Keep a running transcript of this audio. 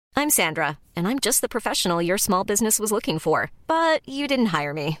I'm Sandra, and I'm just the professional your small business was looking for. But you didn't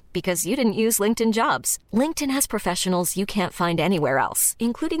hire me because you didn't use LinkedIn Jobs. LinkedIn has professionals you can't find anywhere else,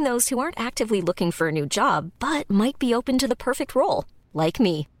 including those who aren't actively looking for a new job, but might be open to the perfect role, like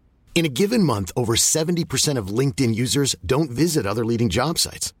me. In a given month, over 70% of LinkedIn users don't visit other leading job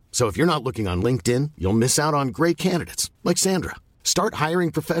sites. So if you're not looking on LinkedIn, you'll miss out on great candidates like Sandra. Start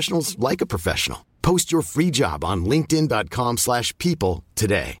hiring professionals like a professional. Post your free job on linkedin.com/people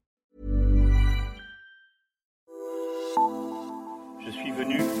today. Je suis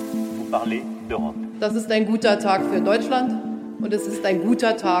venu vous parler d'Europe. Das ist ein guter Tag für Deutschland und es ist ein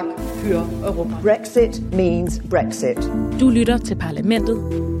guter Tag für Europa. Brexit means Brexit. Du lytter til Parlamentet,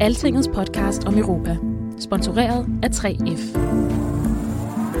 Altingets podcast om Europa. Sponsoreret af 3F.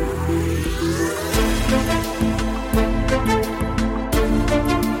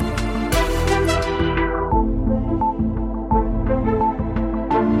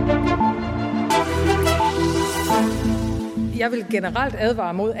 Jeg vil generelt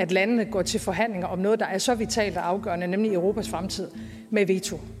advare mod, at landene går til forhandlinger om noget, der er så vitalt og afgørende, nemlig Europas fremtid, med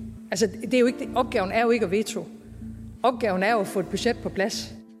veto. Altså, det er jo ikke, opgaven er jo ikke at veto. Opgaven er jo at få et budget på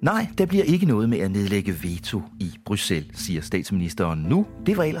plads. Nej, der bliver ikke noget med at nedlægge veto i Bruxelles, siger statsministeren nu.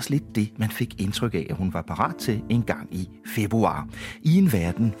 Det var ellers lidt det, man fik indtryk af, at hun var parat til en gang i februar. I en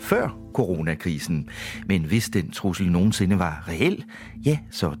verden før coronakrisen. Men hvis den trussel nogensinde var reel, ja,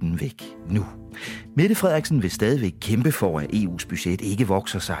 så er den væk nu. Mette Frederiksen vil stadigvæk kæmpe for, at EU's budget ikke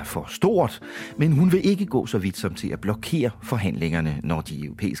vokser sig for stort, men hun vil ikke gå så vidt som til at blokere forhandlingerne, når de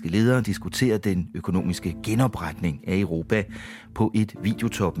europæiske ledere diskuterer den økonomiske genopretning af Europa på et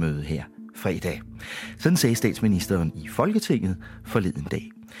videotopmøde her fredag. Sådan sagde statsministeren i Folketinget forleden dag.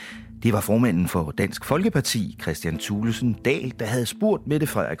 Det var formanden for Dansk Folkeparti, Kristian Thulesen Dahl, der havde spurgt Mette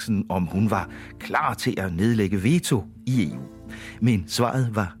Frederiksen, om hun var klar til at nedlægge veto i EU. Men svaret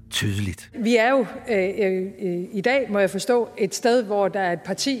var tydeligt. Vi er jo i dag, må jeg forstå, et sted, hvor der er et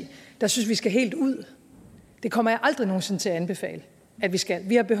parti, der synes, vi skal helt ud. Det kommer jeg aldrig nogensinde til at anbefale, at vi skal.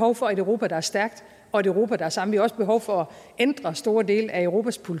 Vi har behov for et Europa, der er stærkt, og et Europa, der er sammen. Vi har også behov for at ændre store dele af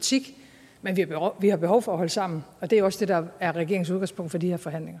Europas politik, men vi har behov for at holde sammen. Og det er også det, der er regeringens udgangspunkt for de her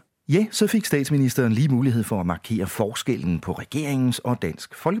forhandlinger. Ja, så fik statsministeren lige mulighed for at markere forskellen på regeringens og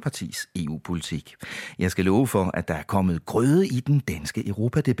Dansk Folkepartis EU-politik. Jeg skal love for, at der er kommet grøde i den danske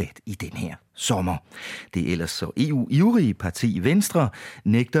Europadebat i den her sommer. Det ellers så EU-ivrige parti Venstre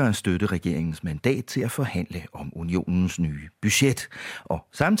nægter at støtte regeringens mandat til at forhandle om unionens nye budget. Og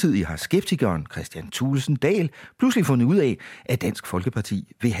samtidig har skeptikeren Kristian Thulesen Dahl pludselig fundet ud af, at Dansk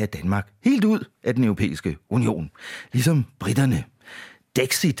Folkeparti vil have Danmark helt ud af den europæiske union. Ligesom britterne.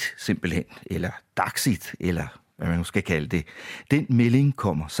 Dexit simpelthen, eller Daxit, eller hvad man nu skal kalde det. Den melding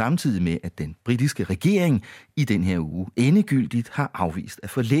kommer samtidig med, at den britiske regering i den her uge endegyldigt har afvist at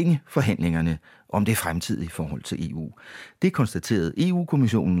forlænge forhandlingerne om det fremtidige forhold til EU. Det konstaterede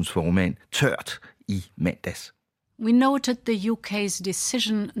EU-kommissionens formand tørt i mandags. We noted the UK's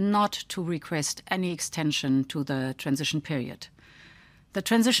decision not to request any extension to the transition period. The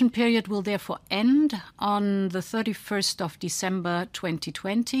transition period will therefore end on the 31st of December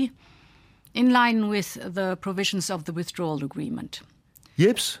 2020, in line with the provisions of the withdrawal agreement.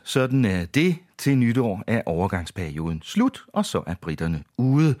 Jeps, sådan er det. Til nytår er overgangsperioden slut, og så er britterne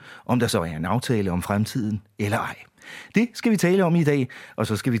ude, om der så er en aftale om fremtiden eller ej. Det skal vi tale om i dag, og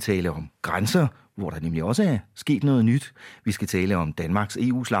så skal vi tale om grænser, hvor der nemlig også er sket noget nyt. Vi skal tale om Danmarks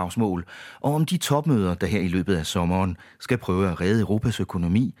EU-slagsmål, og om de topmøder, der her i løbet af sommeren skal prøve at redde Europas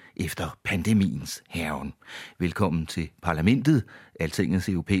økonomi efter pandemiens hærgen. Velkommen til Parlamentet, Altingets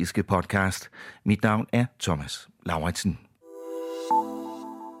europæiske podcast. Mit navn er Thomas Lauritsen.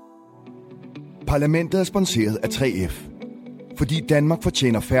 Parlamentet er sponsoreret af 3F, fordi Danmark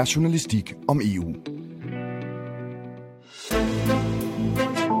fortjener fair journalistik om EU.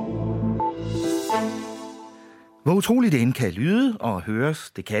 Hvor utroligt det end kan lyde og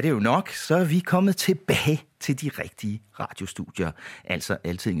høres, det kan det jo nok, så er vi kommet tilbage til de rigtige radiostudier. Altså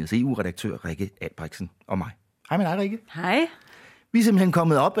Altingets EU-redaktør Rikke Albrechtsen og mig. Hej med dig, Rikke. Hej. Vi er simpelthen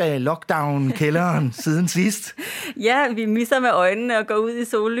kommet op af lockdown-kælderen siden sidst. Ja, vi misser med øjnene og går ud i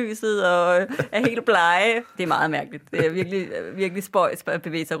sollyset og er helt blege. Det er meget mærkeligt. Det er virkelig spøjs at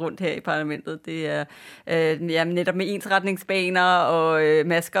bevæge sig rundt her i parlamentet. Det er netop med ensretningsbaner og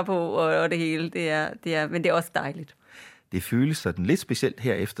masker på og det hele. Men det er også dejligt. Det føles sådan lidt specielt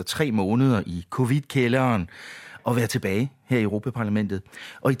her efter 3 måneder i covid-kælderen at være tilbage her i Europaparlamentet.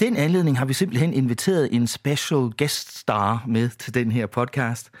 Og i den anledning har vi simpelthen inviteret en special guest star med til den her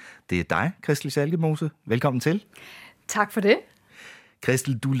podcast. Det er dig, Christel Schalkemose. Velkommen til. Tak for det.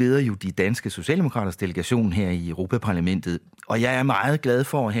 Christel, du leder jo de danske socialdemokraters delegation her i Europaparlamentet, og jeg er meget glad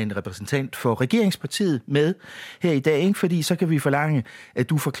for at have en repræsentant for regeringspartiet med her i dag, ikke? Fordi så kan vi forlange, at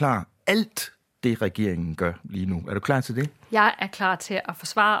du forklarer alt det, regeringen gør lige nu. Er du klar til det? Jeg er klar til at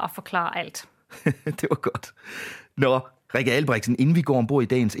forsvare og forklare alt. Det var godt. Nå, Rikke Albrechtsen, inden vi går ombord i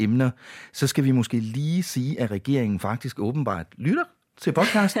dagens emner, så skal vi måske lige sige, at regeringen faktisk åbenbart lytter til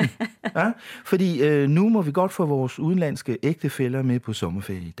podcasten. Ja? Fordi nu må vi godt få vores udenlandske ægtefæller med på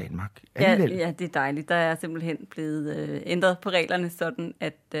sommerferie i Danmark. Ja, det er dejligt. Der er simpelthen blevet ændret på reglerne, sådan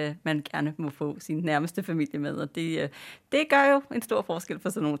at man gerne må få sin nærmeste familie med. Og det gør jo en stor forskel for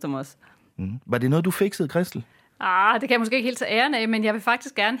sådan nogen som os. Var det noget, du fikset, Christel? Det kan jeg måske ikke helt tage æren af, men jeg vil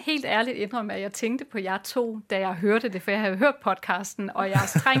faktisk gerne helt ærligt indrømme, at jeg tænkte på jer to, da jeg hørte det, for jeg havde hørt podcasten og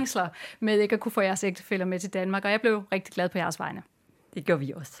jeres trængsler med ikke at kunne få jeres ægtefæller med til Danmark, og jeg blev rigtig glad på jeres vegne. Det gør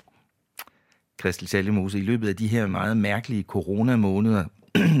vi også. Christel Schaldemose, i løbet af de her meget mærkelige coronamåneder,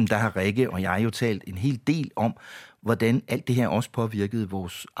 der har Rikke og jeg jo talt en hel del om, hvordan alt det her også påvirkede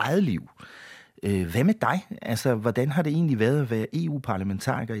vores eget liv. Hvad med dig? Altså, hvordan har det egentlig været at være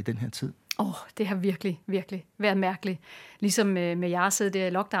EU-parlamentariker i den her tid? Det har virkelig, virkelig været mærkeligt. Ligesom med jer siddet der i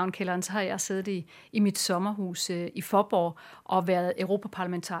lockdown-kælderen, så har jeg siddet i mit sommerhus i Faaborg og været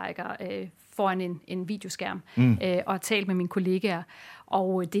europaparlamentariker foran en videoskærm og talt med mine kollegaer.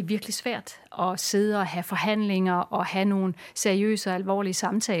 Og det er virkelig svært at sidde og have forhandlinger og have nogle seriøse og alvorlige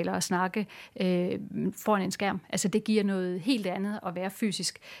samtaler og snakke foran en skærm. Altså det giver noget helt andet at være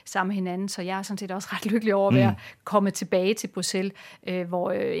fysisk sammen med hinanden, så jeg er sådan set også ret lykkelig over at være kommet tilbage til Bruxelles,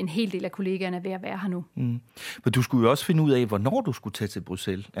 hvor en hel del af kollegaerne er ved at være her nu. Men du skulle jo også finde ud af, hvornår du skulle tage til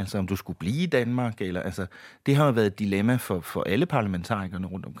Bruxelles. Altså om du skulle blive i Danmark, eller altså det har jo været et dilemma for alle parlamentarikerne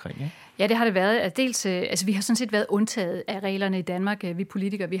rundt omkring, ikke? Ja, det har det været. Dels, vi har sådan set været undtaget af reglerne i Danmark. Vi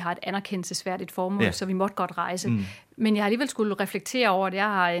politikere, vi har et anerkendelsesværdigt formål, så vi måtte godt rejse. Men jeg har alligevel skulle reflektere over, at jeg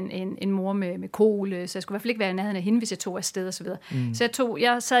har en mor med kol, så jeg skulle i hvert fald ikke være i nærheden af hende, hvis jeg tog afsted og så videre. Så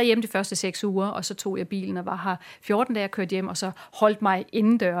jeg sad hjemme de første 6 uger, og så tog jeg bilen og var her 14 dage og kørte hjem, og så holdt mig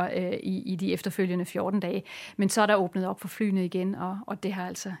indendør i de efterfølgende 14 dage. Men så er der åbnet op for flyene igen, og det har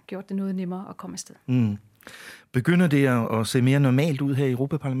altså gjort det noget nemmere at komme afsted. Begynder det at se mere normalt ud her i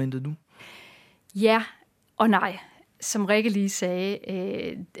Europaparlamentet nu? Ja og nej. Som Rikke lige sagde,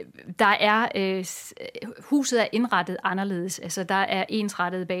 der er huset er indrettet anderledes. Altså der er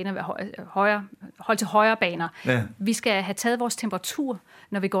ensrettede baner, hold til højre baner. Ja. Vi skal have taget vores temperatur,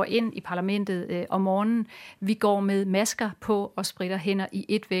 når vi går ind i parlamentet om morgenen. Vi går med masker på og spritter hænder i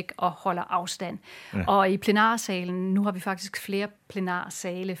et væk og holder afstand. Ja. Og i plenarsalen, nu har vi faktisk flere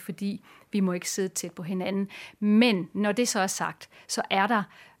plenarsale, fordi vi må ikke sidde tæt på hinanden. Men når det så er sagt,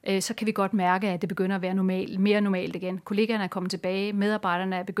 så kan vi godt mærke, at det begynder at være mere normalt igen. Kollegaerne er kommet tilbage,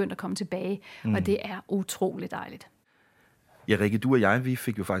 medarbejderne er begyndt at komme tilbage, og det er utroligt dejligt. Ja, Rikke, du og jeg, vi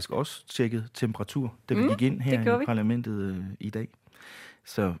fik jo faktisk også tjekket temperatur, da vi gik ind her i parlamentet i dag.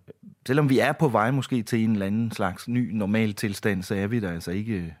 Så selvom vi er på vej måske til en eller anden slags ny normal tilstand, så er vi der altså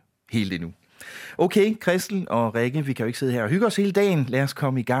ikke helt endnu. Okay, Christel og Rikke, vi kan jo ikke sidde her og hygge os hele dagen. Lad os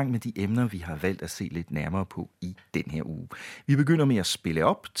komme i gang med de emner, vi har valgt at se lidt nærmere på i den her uge. Vi begynder med at spille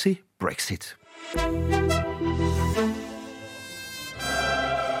op til Brexit.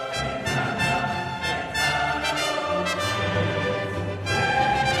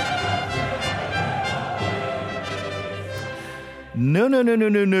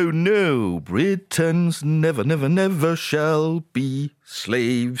 No. Britons never shall be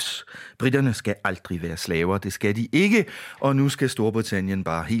slaves. Briterne skal aldrig være slaver, det skal de ikke. Og nu skal Storbritannien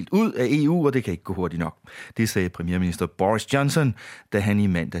bare helt ud af EU, og det kan ikke gå hurtigt nok. Det sagde premierminister Boris Johnson, da han i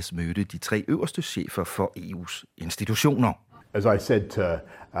mandags mødte de 3 øverste chefer for EU's institutioner. As I said to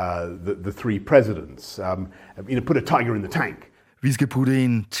the 3 presidents, put a tiger in the tank. Vi skal putte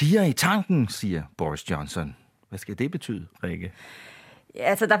en tiger i tanken, siger Boris Johnson. Hvad skal det betyde, Rikke? Ja,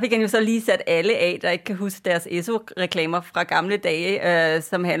 altså der fik han jo så lige sat alle af, der ikke kan huske deres ESO-reklamer fra gamle dage,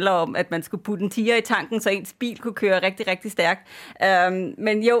 som handler om, at man skulle putte en tiger i tanken, så ens bil kunne køre rigtig, rigtig stærkt.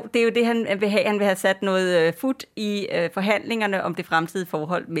 Men jo, det er jo det, han vil have. Han vil have sat noget fut i forhandlingerne om det fremtidige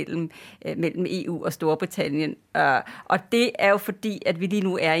forhold mellem EU og Storbritannien. Og det er jo fordi, at vi lige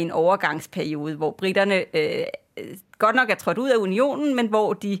nu er i en overgangsperiode, hvor briterne godt nok er trådt ud af unionen, men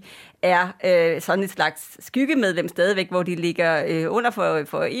hvor de er sådan et slags skyggemedlem stadigvæk, hvor de ligger under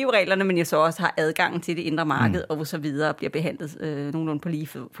for EU-reglerne, men jo så også har adgangen til det indre marked og så videre, bliver behandlet nogenlunde på lige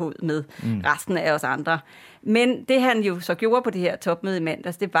fod med resten af os andre. Men det han jo så gjorde på det her topmøde i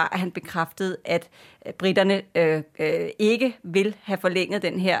mandags, det var, at han bekræftede, at briterne ikke vil have forlænget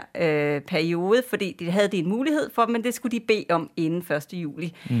den her periode, fordi de havde det en mulighed for, men det skulle de bede om inden 1.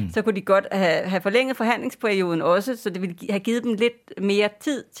 juli. Så kunne de godt have forlænget forhandlingsperioden også, så det ville have givet dem lidt mere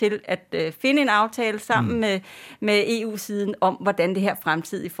tid til at finde en aftale sammen med EU-siden om, hvordan det her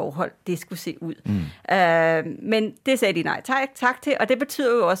fremtidige forhold, det skulle se ud. Men det sagde de nej tak til, og det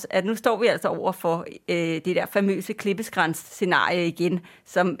betyder jo også, at nu står vi altså over for det der famøse klippeskrænts-scenarie igen,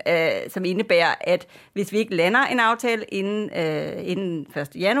 som indebærer, at hvis vi ikke lander en aftale inden 1.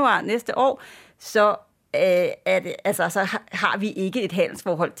 januar næste år, så så har vi ikke et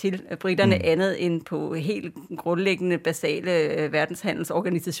handelsforhold til briterne andet end på helt grundlæggende basale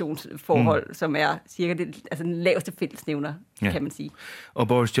verdenshandelsorganisationsforhold, som er cirka den laveste fællesnævner, kan man sige. Og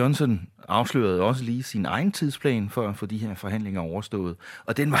Boris Johnson afslørede også lige sin egen tidsplan for at få de her forhandlinger overstået,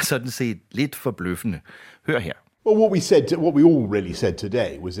 og den var sådan set lidt forbløffende. Hør her. Well, what we all really said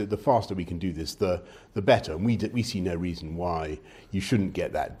today was that the faster we can do this, the better. And we see no reason why you shouldn't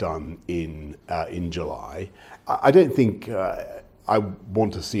get that done in July. I don't think I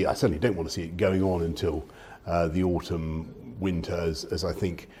certainly don't want to see it going on until the autumn, winter, as I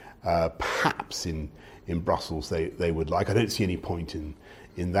think perhaps in Brussels they would like. I don't see any point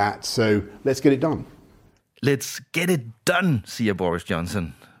in that. So let's get it done. Let's get it done, siger Boris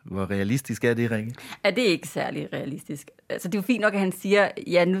Johnson. Hvor realistisk er det, Rikke? Ja, det er ikke særlig realistisk. Altså, det er jo fint nok, at han siger,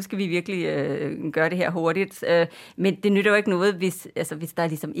 ja, nu skal vi virkelig gøre det her hurtigt, men det nytter jo ikke noget, hvis der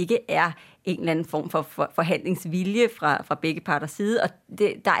ligesom ikke er en eller anden form for forhandlingsvilje fra begge parters side, og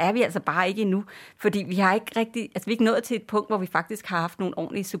der er vi altså bare ikke endnu, fordi vi har ikke rigtig, vi er ikke nået til et punkt, hvor vi faktisk har haft nogle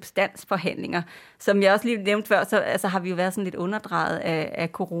ordentlige substansforhandlinger. Som jeg også lige nævnte før, så har vi jo været sådan lidt underdrejet af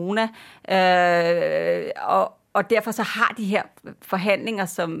corona, og derfor så har de her forhandlinger,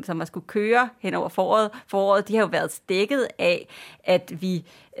 som man skulle køre hen over foråret, de har jo været stækket af, at vi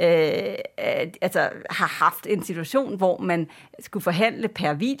har haft en situation, hvor man skulle forhandle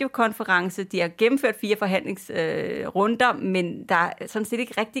per videokonference. De har gennemført 4 forhandlingsrunder, men der er sådan set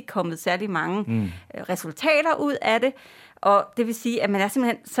ikke rigtig kommet særlig mange resultater ud af det. Og det vil sige, at man er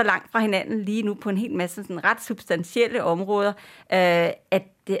simpelthen så langt fra hinanden lige nu på en hel masse sådan ret substantielle områder, at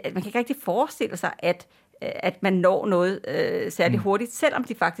man kan ikke rigtig forestille sig, at man når noget særlig hurtigt, selvom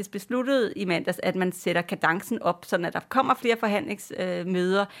de faktisk besluttede i mandags, at man sætter kadencen op, sådan at der kommer flere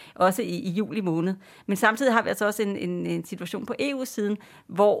forhandlingsmøder, også i juli måned. Men samtidig har vi altså også en situation på EU-siden,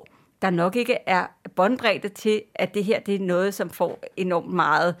 hvor der nok ikke er båndbredde til, at det her det er noget, som får enormt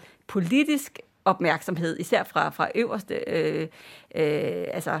meget politisk opmærksomhed, især fra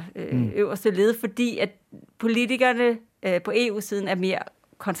øverste led, fordi at politikerne på EU-siden er mere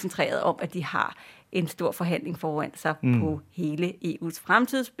koncentreret om, at de har en stor forhandling foran sig på hele EU's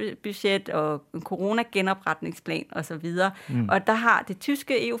fremtidsbudget og en coronagenopretningsplan osv. Og der har det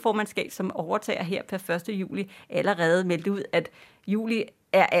tyske EU-formandskab, som overtager her per 1. juli, allerede meldt ud, at juli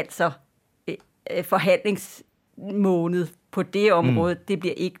er altså forhandlingsmåned på det område. Det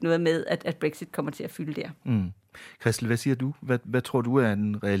bliver ikke noget med, at Brexit kommer til at fylde der. Christel, hvad siger du? Hvad tror du er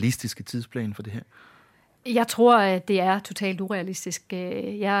den realistiske tidsplan for det her? Jeg tror, at det er totalt urealistisk.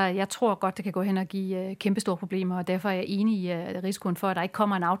 Jeg tror godt, det kan gå hen og give kæmpestore problemer, og derfor er jeg enig i risikoen for, at der ikke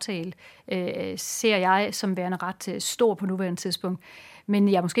kommer en aftale, ser jeg som værende ret stor på nuværende tidspunkt. Men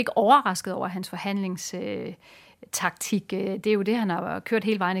jeg er måske ikke overrasket over hans forhandlingstaktik. Det er jo det, han har kørt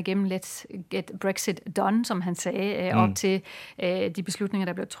hele vejen igennem. Let's get Brexit done, som han sagde, op til de beslutninger,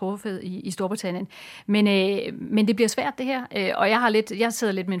 der blev truffet i Storbritannien. Men det bliver svært, det her. Og jeg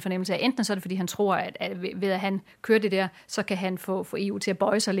sidder lidt med en fornemmelse af, enten så er det, fordi han tror, at ved at han kører det der, så kan han få EU til at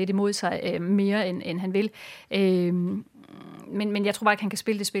bøje sig lidt imod sig mere, end han vil. Men jeg tror bare ikke, han kan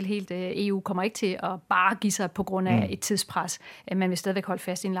spille det spil helt. EU kommer ikke til at bare give sig på grund af et tidspres. Man vil stadigvæk holde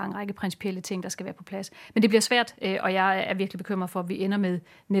fast i en lang række principielle ting, der skal være på plads. Men det bliver svært, og jeg er virkelig bekymret for, at vi ender med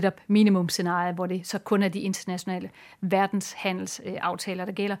netop minimumscenariet, hvor det så kun er de internationale verdenshandelsaftaler,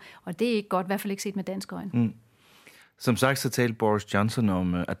 der gælder. Og det er ikke godt, i hvert fald ikke set med danske øjne. Som sagt, så talte Boris Johnson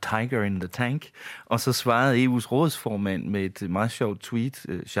om a tiger in the tank, og så svarede EU's rådsformand med et meget sjovt tweet,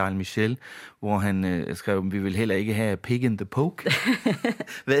 Charles Michel, hvor han skrev, at vi vil heller ikke have a pig in the poke.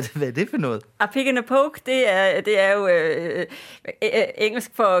 Hvad er det for noget? A pig in the poke, det er jo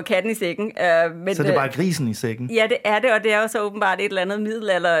engelsk for katten i sækken. Men, så det er bare grisen i sækken? Ja, det er det, og det er jo så åbenbart et eller andet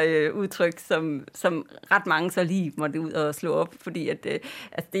middelalderudtryk, som ret mange så lige måtte ud og slå op, fordi at det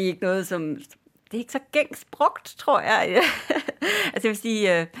er ikke noget, som... Det er ikke så gængs brugt, tror jeg. Altså jeg vil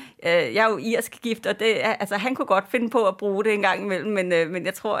sige, jeg er jo irsk gift, og han kunne godt finde på at bruge det en gang imellem, men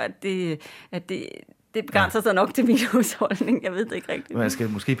jeg tror, at det begrænser sig nok til min husholdning. Jeg ved det ikke rigtigt. Man skal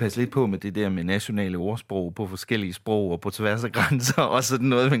måske passe lidt på med det der med nationale ordsprog på forskellige sprog og på tværs af grænser, og sådan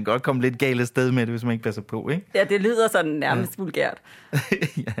noget, man kan godt komme lidt galt af sted med det, hvis man ikke passer på, ikke? Ja, det lyder sådan nærmest vulgært.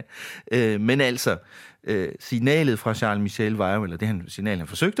 Men altså, Signalet fra Charles Michel var jo, eller det signal han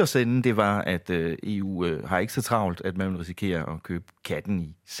forsøgte at sende, det var, at EU har ikke så travlt, at man vil risikere at købe katten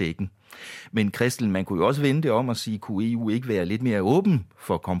i sækken. Men Christel, man kunne jo også vende det om og sige, kunne EU ikke være lidt mere åben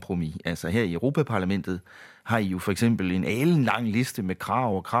for kompromis? Altså her i Europaparlamentet har I jo for eksempel en alenlang liste med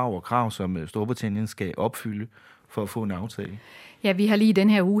krav, som Storbritannien skal opfylde for at få en aftale. Ja, vi har lige den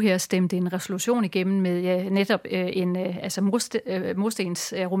her uge her stemt en resolution igennem med netop en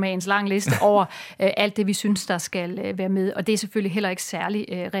murstens romans lang liste over alt det, vi synes, der skal være med. Og det er selvfølgelig heller ikke særlig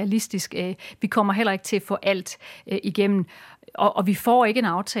realistisk. Vi kommer heller ikke til at få alt igennem. Og vi får ikke en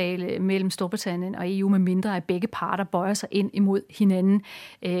aftale mellem Storbritannien og EU, med mindre at begge parter bøjer sig ind imod hinanden.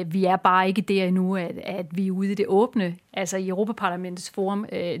 Vi er bare ikke der endnu, at vi er ude i det åbne, altså i Europaparlamentets forum,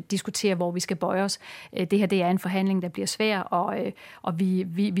 diskuterer, hvor vi skal bøje os. Det her, det er en forhandling, der bliver svær, og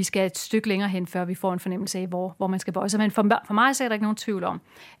vi skal et stykke længere hen, før vi får en fornemmelse af, hvor man skal bøje sig. Men for mig så er der ikke nogen tvivl om,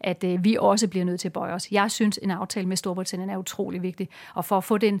 at vi også bliver nødt til at bøje os. Jeg synes, en aftale med Storbritannien er utrolig vigtig, og for at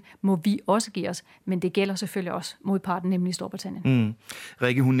få den, må vi også give os. Men det gælder selvfølgelig også modparten, nemlig Storbritannien.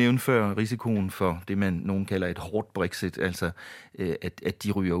 Rikke, hun nævnte før risikoen for det, nogen kalder et hårdt Brexit, altså at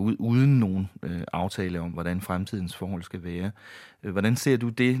de ryger ud uden nogen aftale om, hvordan fremtidens forhold skal være. Hvordan ser du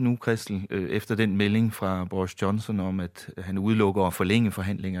det nu, Christel, efter den melding fra Boris Johnson om, at han udelukker at forlænge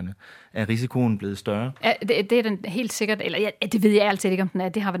forhandlingerne? Er risikoen blevet større? Ja, det er den helt sikkert, eller det ved jeg altid ikke, om den er.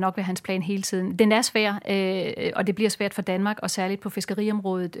 Det har nok været hans plan hele tiden. Den er svær, og det bliver svært for Danmark, og særligt på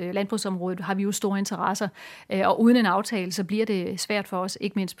fiskeriområdet, landbrugsområdet, har vi jo store interesser. Og uden en aftale, så bliver det svært for os,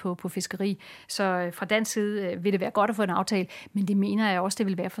 ikke mindst på fiskeri. Så fra dansk side vil det være godt at få en aftale, men det mener jeg også, det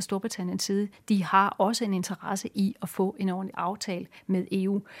vil være fra Storbritanniens side. De har også en interesse i at få en ordentlig aftale med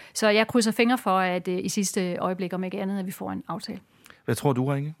EU. Så jeg krydser fingre for, at i sidste øjeblik, om ikke andet, at vi får en aftale. Hvad tror du,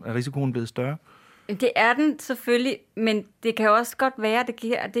 Rikke? Er risikoen blevet større? Det er den selvfølgelig, men det kan også godt være,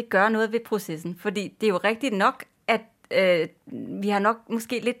 at det gør noget ved processen. Fordi det er jo rigtigt nok, at vi har nok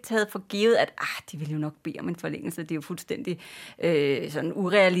måske lidt taget for givet, at de vil jo nok bede om en forlængelse. Det er jo fuldstændig sådan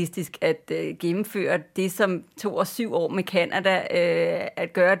urealistisk at gennemføre det, som tog os 7 år med Canada,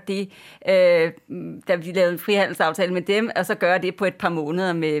 at gøre det, da vi lavede en frihandelsaftale med dem, og så gøre det på et par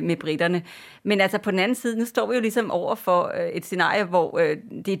måneder med britterne. Men altså på den anden side, nu står vi jo ligesom over for et scenarie, hvor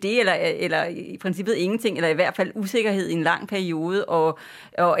det er det, eller i princippet ingenting, eller i hvert fald usikkerhed i en lang periode,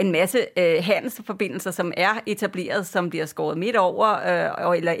 og en masse handelsforbindelser, som er etableret, som bliver skåret midt over,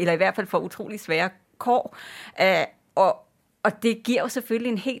 eller i hvert fald for utrolig svære kår. Og det giver jo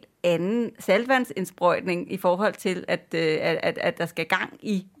selvfølgelig en helt anden saltvandsindsprøjtning i forhold til, at der skal gang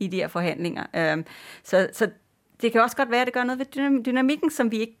i de her forhandlinger. Så det kan også godt være, at det gør noget ved dynamikken,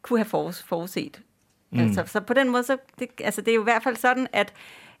 som vi ikke kunne have forudset. Altså, så på den måde, det er jo i hvert fald sådan,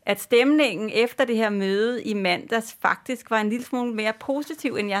 at stemningen efter det her møde i mandags faktisk var en lille smule mere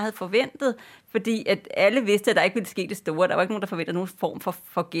positiv, end jeg havde forventet, fordi at alle vidste, at der ikke ville ske det store. Der var ikke nogen, der forventede nogen form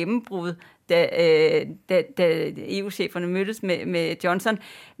for gennembrud, da EU-cheferne mødtes med Johnson.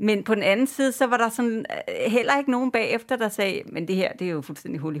 Men på den anden side, så var der sådan heller ikke nogen bagefter, der sagde, men det her, det er jo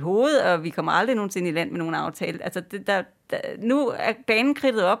fuldstændig hul i hovedet, og vi kommer aldrig nogensinde i land med nogen aftale. Altså, nu er banen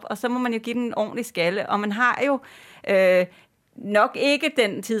kridtet op, og så må man jo give den en ordentlig skalle, og man har jo nok ikke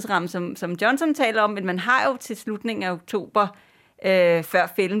den tidsramme, som Johnson taler om, men man har jo til slutningen af oktober,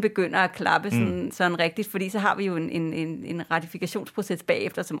 før fælden begynder at klappe sådan rigtigt, fordi så har vi jo en ratifikationsproces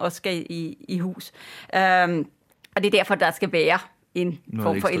bagefter, som også skal i hus. Og det er derfor, der skal være en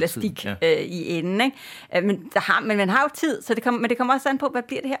form for elastik i enden. Ikke? Men man har jo tid, så det kommer også an på, hvad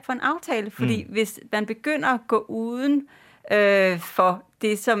bliver det her for en aftale? Fordi hvis man begynder at gå uden for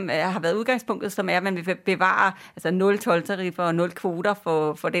det, som har været udgangspunktet, som er, at man vil bevare 0 toldtariffer og 0 kvoter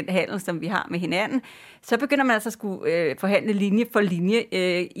for den handel, som vi har med hinanden, så begynder man altså at skulle forhandle linje for linje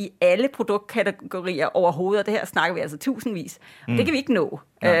i alle produktkategorier overhovedet, og det her snakker vi altså tusindvis. Det kan vi ikke nå.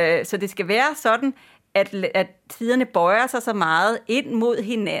 Så det skal være sådan, at tiderne bøjer sig så meget ind mod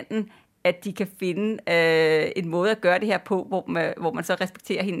hinanden, at de kan finde en måde at gøre det her på, hvor man så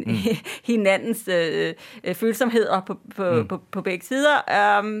respekterer hinandens følsomheder på begge sider,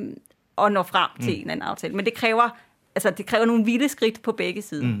 og når frem til en anden aftale. Men det kræver nogle vilde skridt på begge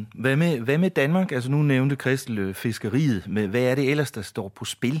sider. Hvad med Danmark? Altså nu nævnte Christel fiskeriet. Hvad er det ellers, der står på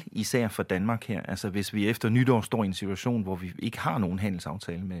spil, især for Danmark her? Altså hvis vi efter nytår står i en situation, hvor vi ikke har nogen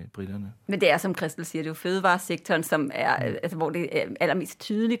handelsaftale med britterne. Men det er, som Christel siger, det er jo fødevaresektoren, som er, hvor det er allermest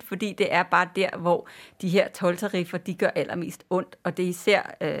tydeligt, fordi det er bare der, hvor de her toldtariffer, de gør allermest ondt. Og det er især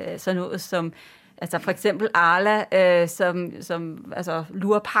sådan noget som for eksempel Arla, som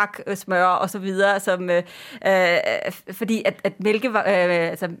lurpak, smør og så videre, fordi at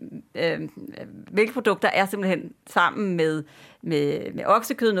mælkeprodukter er simpelthen sammen med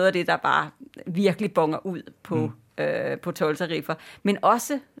oksekød noget af det, der bare virkelig bonger ud på toldtariffer. Men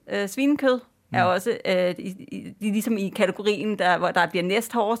også svinekød er også ligesom i kategorien, hvor der bliver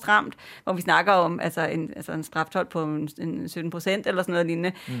næst hårdest ramt, hvor vi snakker om en straftold på en 17% eller sådan noget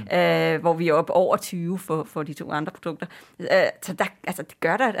lignende, hvor vi er oppe over 20 for de 2 andre produkter. Så det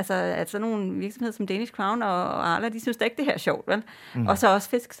gør der, at sådan nogle virksomheder som Danish Crown og Arla, de synes da ikke, det her er sjovt, vel? Og så også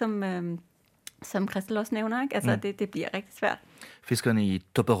fisk, som Christel også nævner, ikke? Altså, det bliver rigtig svært. Fiskerne i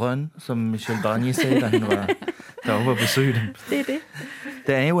Toblerone, som Michel Barnier sagde, da han var deroppe og besøgte dem. Det er det.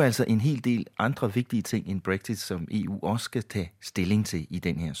 Der er jo altså en hel del andre vigtige ting end Brexit, som EU også skal tage stilling til i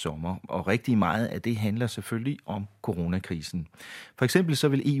den her sommer. Og rigtig meget af det handler selvfølgelig om coronakrisen. For eksempel så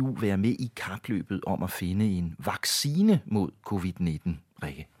vil EU være med i kapløbet om at finde en vaccine mod covid-19,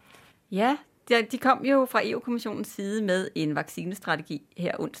 Rikke. Ja, de kom jo fra EU-kommissionens side med en vaccinestrategi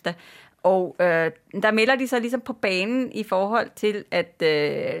her onsdag. Og der melder de sig ligesom på banen i forhold til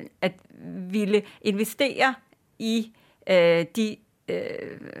at ville investere i de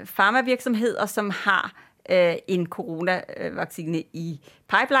farmavirksomheder, som har en coronavaccine i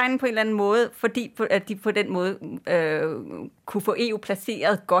pipelinen på en eller anden måde, fordi at de på den måde kunne få EU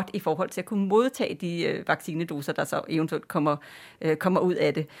placeret godt i forhold til at kunne modtage de vaccinedoser, der så eventuelt kommer ud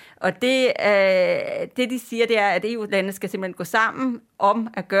af det. Og det de siger, det er, at EU-landene skal simpelthen gå sammen om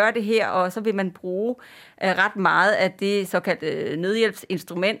at gøre det her, og så vil man bruge ret meget af det såkaldte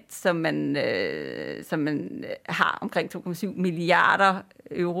nødhjælpsinstrument, som man har omkring 2,7 milliarder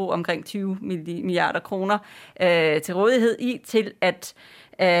euro, omkring 20 milliarder kroner til rådighed til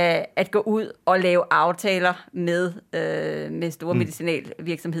at gå ud og lave aftaler med store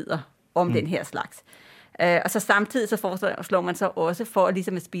medicinalvirksomheder om den her slags. Og så samtidig så foreslår man så også for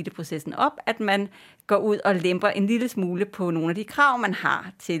ligesom at speede processen op, at man går ud og lemper en lille smule på nogle af de krav, man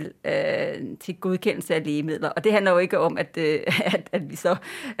har til godkendelse af lægemidler. Og det handler jo ikke om, at vi så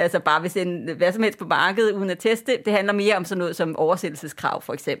bare vil sende hvad som helst på markedet uden at teste. Det handler mere om sådan noget som oversættelseskrav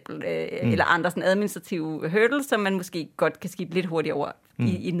for eksempel, eller andre sådan administrative hurdles, som man måske godt kan skibe lidt hurtigt over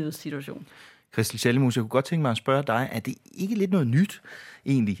i en nødsituation. Christel Schaldemose, jeg kunne godt tænke mig at spørge dig, er det ikke lidt noget nyt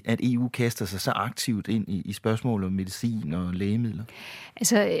egentlig, at EU kaster sig så aktivt ind i spørgsmål om medicin og lægemidler?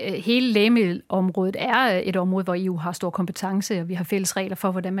 Altså, hele lægemiddelområdet er et område, hvor EU har stor kompetence, og vi har fælles regler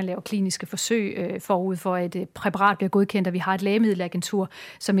for, hvordan man laver kliniske forsøg forud for, at et præparat bliver godkendt, og vi har et lægemiddelagentur,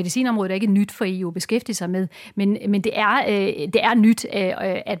 så medicinområdet er ikke nyt for EU at beskæftige sig med, men det er nyt,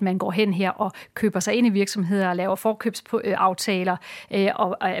 at man går hen her og køber sig ind i virksomheder og laver forkøbsaftaler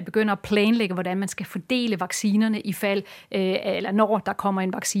og begynder at planlægge, hvordan man skal fordele vaccinerne i fald, eller når der kommer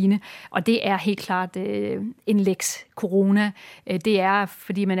en vaccine, og det er helt klart en lex corona. Det er,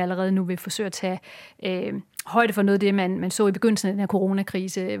 fordi man allerede nu vil forsøge at tage højde for noget af det, man så i begyndelsen af den her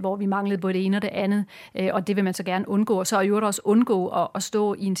coronakrise, hvor vi manglede både det ene og det andet, og det vil man så gerne undgå. Og så er jo også undgå at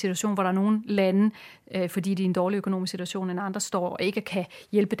stå i en situation, hvor der er nogle lande, fordi de er i en dårlig økonomisk situation, end andre står og ikke kan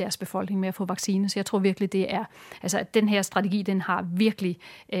hjælpe deres befolkning med at få vaccine. Så jeg tror virkelig, det er, altså den her strategi, den har virkelig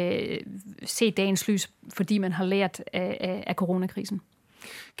set dagens lys, fordi man har lært af coronakrisen.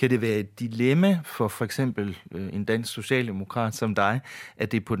 Kan det være et dilemma for eksempel en dansk socialdemokrat som dig,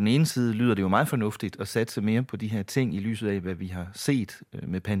 at det på den ene side lyder det jo meget fornuftigt at satse mere på de her ting i lyset af, hvad vi har set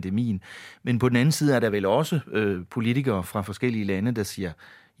med pandemien, men på den anden side er der vel også politikere fra forskellige lande, der siger,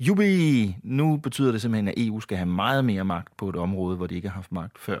 jubi, nu betyder det simpelthen, at EU skal have meget mere magt på et område, hvor de ikke har haft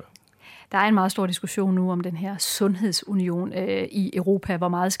magt før. Der er en meget stor diskussion nu om den her sundhedsunion i Europa. Hvor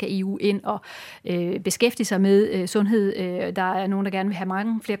meget skal EU ind og beskæftige sig med sundhed? Der er nogen, der gerne vil have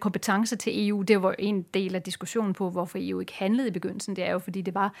mange flere kompetencer til EU. Det var en del af diskussionen på, hvorfor EU ikke handlede i begyndelsen. Det er jo, fordi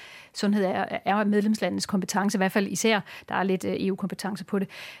det var sundhed er medlemslandets kompetence. I hvert fald især, der er lidt EU-kompetence på det.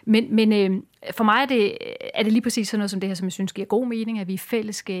 Men for mig er det lige præcis sådan noget som det her, som jeg synes giver god mening, at vi i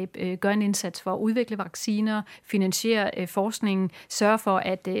fællesskab gør en indsats for at udvikle vacciner, finansiere forskningen, sørge for,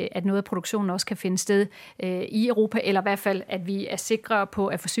 at noget af produktionen også kan finde sted i Europa, eller i hvert fald, at vi er sikre på,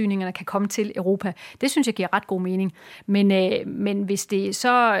 at forsyningerne kan komme til Europa. Det synes jeg giver ret god mening. Men hvis det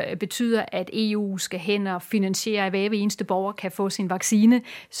så betyder, at EU skal hen og finansiere, at hver eneste borger kan få sin vaccine,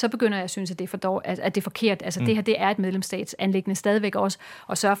 så begynder jeg at synes, at det er forkert. Altså det her, det er et medlemsstatsanliggende stadigvæk også,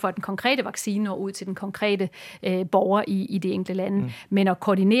 at sørge for, at den konkrete vaccine når ud til den konkrete borger i det enkelte lande. Men at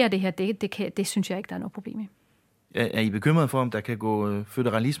koordinere det her, det synes jeg ikke, der er noget problem i. Er I bekymret for, om der kan gå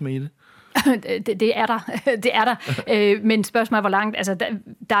føderalisme i det? Det er der. Men spørgsmålet er, hvor langt. Altså,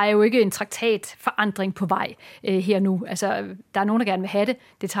 der er jo ikke en traktatforandring på vej her nu. Altså, der er nogen, der gerne vil have det.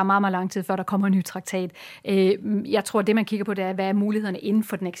 Det tager meget, meget lang tid, før der kommer en ny traktat. Jeg tror, det man kigger på, det er, hvad er mulighederne inden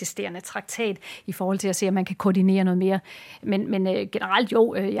for den eksisterende traktat, i forhold til at se, om man kan koordinere noget mere. Men generelt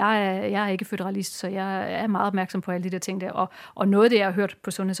jo, jeg er ikke føderalist, så jeg er meget opmærksom på alle de der ting der. Og noget af det, jeg har hørt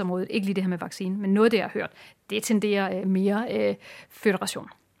på sundhedsområdet, ikke lige det her med vaccine, men noget af det, jeg har hørt, det tenderer mere føderation.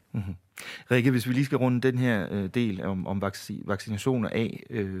 Mm-hmm. Rikke, hvis vi lige skal runde den her del om vaccinationer af,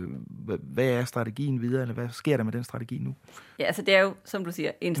 hvad er strategien videre, eller hvad sker der med den strategi nu? Ja, altså det er jo, som du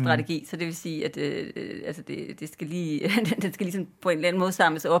siger, en strategi, så det vil sige, at altså det skal lige, den skal ligesom på en eller anden måde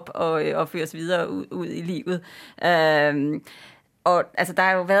samles op og føres videre ud i livet. Og altså, der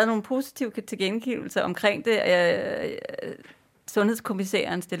har jo været nogle positive tilkendegivelser omkring det.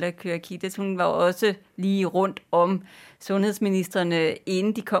 Sundhedskommissæren Stella Kyriakides, hun var også lige rundt om sundhedsministerne,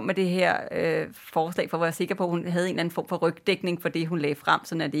 inden de kom med det her forslag, for at være sikker på, at hun havde en eller anden form for rygdækning for det, hun lagde frem,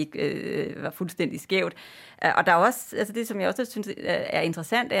 så det ikke var fuldstændig skævt. Og der er også, altså det, som jeg også synes er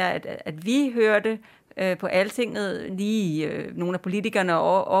interessant, er, at vi hørte på Altinget lige nogle af politikerne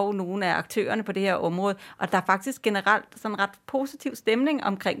og nogle af aktørerne på det her område, og der er faktisk generelt sådan en ret positiv stemning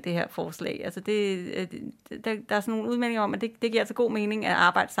omkring det her forslag. Altså der er sådan nogle udmeldinger om, at det giver altså god mening at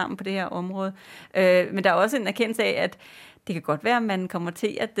arbejde sammen på det her område. Men der er også en erkendelse af, at det kan godt være, at man kommer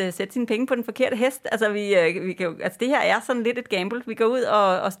til at sætte sine penge på den forkerte hest. Altså, vi kan jo, altså det her er sådan lidt et gamble. Vi går ud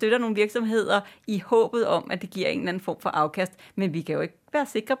og støtter nogle virksomheder i håbet om, at det giver en eller anden form for afkast, men vi kan jo ikke være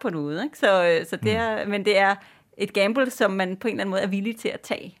sikre på noget. Ikke? Så det er, men det er et gamble, som man på en eller anden måde er villig til at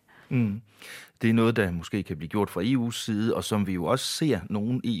tage. Mm. Det er noget, der måske kan blive gjort fra EU's side, og som vi jo også ser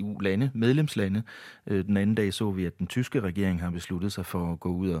nogle EU-lande, medlemslande. Den anden dag så vi, at den tyske regering har besluttet sig for at gå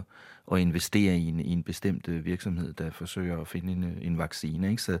ud og investere i en bestemt virksomhed, der forsøger at finde en vaccine.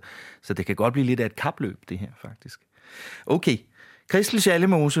 Ikke? Så det kan godt blive lidt af et kapløb, det her faktisk. Okay, Christel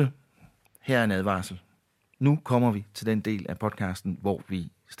Schaldemose, her er en advarsel. Nu kommer vi til den del af podcasten, hvor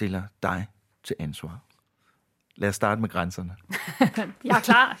vi stiller dig til ansvar. Lad os starte med grænserne. Jeg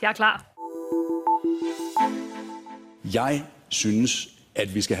er klar. Jeg synes,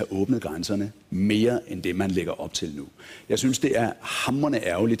 at vi skal have åbnet grænserne mere end det, man lægger op til nu. Jeg synes, det er hamrende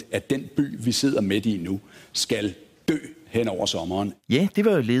ærgerligt, at den by, vi sidder midt i nu, skal dø hen over sommeren. Ja, det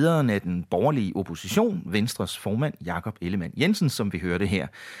var jo lederen af den borgerlige opposition, Venstres formand Jakob Ellemann-Jensen, som vi hørte her.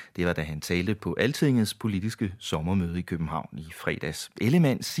 Det var, da han talte på Altingets politiske sommermøde i København i fredags.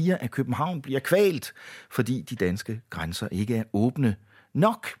 Ellemann siger, at København bliver kvalt, fordi de danske grænser ikke er åbne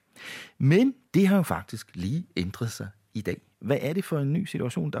nok. Men det har jo faktisk lige ændret sig i dag. Hvad er det for en ny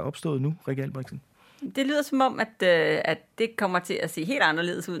situation, der er opstået nu, Rikke Albrechtsen? Det lyder som om, at det kommer til at se helt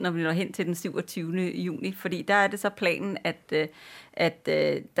anderledes ud, når vi når hen til den 27. juni, fordi der er det så planen, at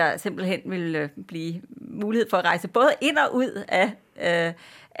der simpelthen vil blive mulighed for at rejse både ind og ud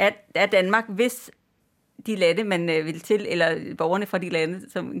af Danmark, hvis de lande, man vil til, eller borgerne fra de lande,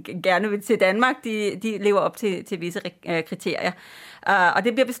 som gerne vil til Danmark, de lever op til visse kriterier. Og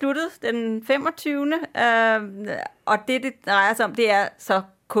det bliver besluttet den 25. Og det drejer sig om, det er så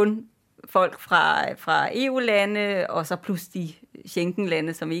kun folk fra EU-lande, og så plus de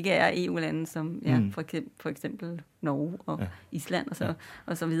Schengen-lande, som ikke er EU-lande, som for eksempel Norge og Island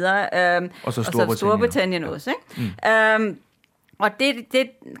og så videre. Og så Storbritannien også. Ikke? Og det,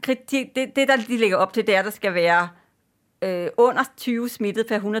 der de lægger op til, det er, at der skal være under 20 smittet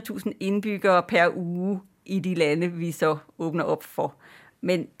per 100.000 indbyggere per uge i de lande, vi så åbner op for.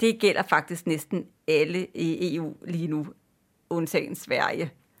 Men det gælder faktisk næsten alle i EU lige nu, undtagen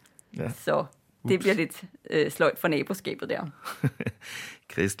Sverige. Ja. Så det bliver lidt sløjt for naboskabet der.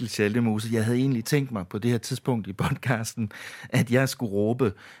 Christel Schaldemose, jeg havde egentlig tænkt mig på det her tidspunkt i podcasten, at jeg skulle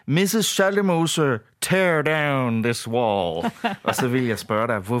råbe, Mrs. Schaldemose, tear down this wall. Og så vil jeg spørge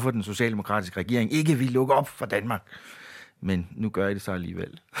dig, hvorfor den socialdemokratiske regering ikke vil lukke op for Danmark. Men nu gør I det så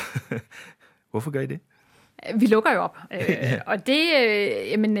alligevel. Hvorfor gør I det? Vi lukker jo op, og det,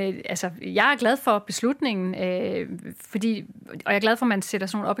 jeg er glad for beslutningen, og jeg er glad for, at man sætter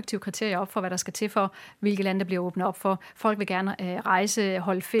sådan nogle objektive kriterier op for, hvad der skal til for, hvilke lande der bliver åbnet op for. Folk vil gerne rejse,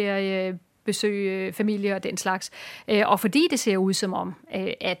 holde ferie, besøge familie og den slags. Og fordi det ser ud som om,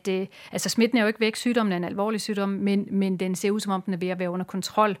 at smitten er jo ikke væk, sygdommen er en alvorlig sygdom, men den ser ud som om, den er ved at være under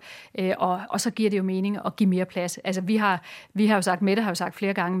kontrol, og så giver det jo mening at give mere plads. Altså vi har jo sagt, Mette har jo sagt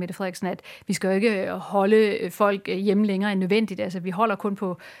flere gange, Mette Frederiksen, at vi skal jo ikke holde folk hjemme længere end nødvendigt. Altså vi holder kun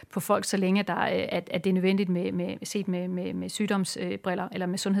på folk, så længe at det er nødvendigt med sygdomsbriller eller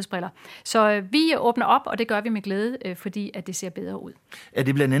med sundhedsbriller. Så vi åbner op, og det gør vi med glæde, fordi at det ser bedre ud. Er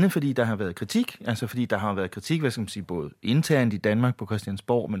det blandt andet, fordi der har været været kritik, altså fordi der har været kritik, hvad skal man sige, både internt i Danmark på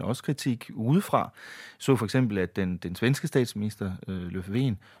Christiansborg, men også kritik udefra. Så for eksempel, at den svenske statsminister,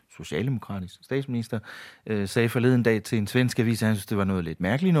 Löfven, socialdemokratisk statsminister, sagde forleden dag til en svensk avis, at han synes, det var noget lidt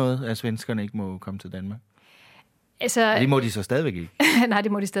mærkeligt noget, at svenskerne ikke må komme til Danmark. Altså, det må de så stadigvæk ikke. Nej,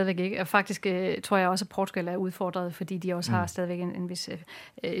 det må de stadigvæk ikke. Og faktisk tror jeg også, at Portugal er udfordret, fordi de også har stadigvæk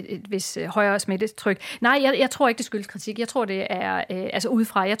et vis højere smittetryk. Nej, jeg tror ikke, det skyldes kritik. Jeg tror, det er altså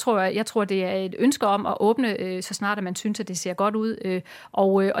udefra. Jeg tror, det er et ønske om at åbne, så snart at man synes, at det ser godt ud.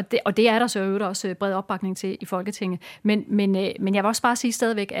 Og det er der så øvrigt også bred opbakning til i Folketinget. Men jeg vil også bare sige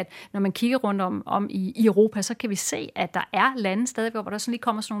stadigvæk, at når man kigger rundt om i Europa, så kan vi se, at der er lande stadigvæk, hvor der sådan lige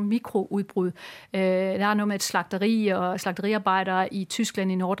kommer sådan nogle mikroudbrud. Der er noget med et slagteri og slagteriarbejdere i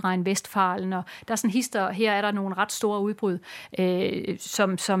Tyskland, i Nordrhein-Westfalen, og der er sådan hister, her er der nogle ret store udbrud,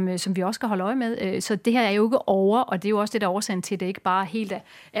 som vi også skal holde øje med. Så det her er jo ikke over, og det er jo også det, der er årsagen til, at det ikke bare helt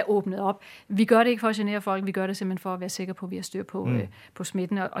er åbnet op. Vi gør det ikke for at genere folk, vi gør det simpelthen for at være sikre på, at vi har styr på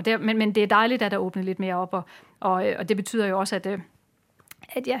smitten. Men det er dejligt, at der er åbnet lidt mere op, og det betyder jo også,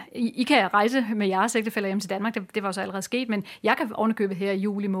 at ja, I kan rejse med jeres ægtefæller hjem til Danmark. Det var jo så allerede sket, men jeg kan ovenikøbet her i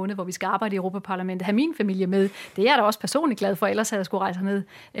juli måned, hvor vi skal arbejde i Europaparlamentet, have min familie med. Det er jeg da også personligt glad for, ellers havde jeg skulle rejse herned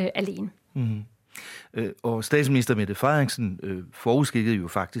alene. Mm-hmm. Og statsminister Mette Frederiksen forudskikkede jo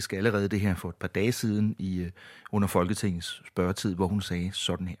faktisk allerede det her for et par dage siden under Folketingets spørgetid, hvor hun sagde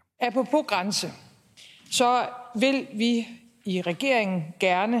sådan her. Apropos grænse, så vil vi i regeringen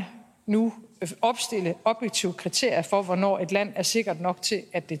gerne nu opstille objektive kriterier for, hvornår et land er sikkert nok til,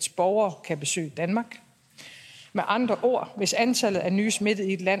 at dets borgere kan besøge Danmark. Med andre ord, hvis antallet af nye smittede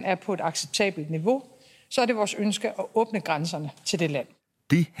i et land er på et acceptabelt niveau, så er det vores ønske at åbne grænserne til det land.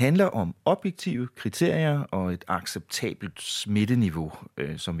 Det handler om objektive kriterier og et acceptabelt smitteniveau,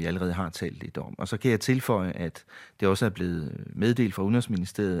 som vi allerede har talt lidt om. Og så kan jeg tilføje, at det også er blevet meddelt fra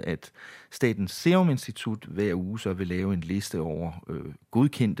Udenrigsministeriet, at Statens Serum Institut hver uge så vil lave en liste over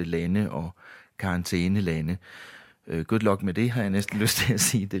godkendte lande og karantænelande. Good luck med det, har jeg næsten lyst til at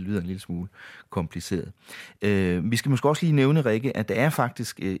sige. Det lyder en lille smule kompliceret. Vi skal måske også lige nævne, Rikke, at der er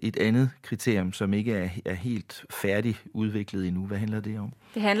faktisk et andet kriterium, som ikke er helt færdigt udviklet endnu. Hvad handler det om?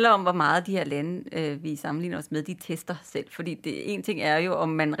 Det handler om, hvor meget de her lande, vi sammenligner os med, de tester selv. Fordi en ting er jo, om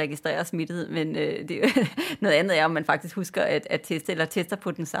man registrerer smittet, men noget andet er, om man faktisk husker at teste, eller tester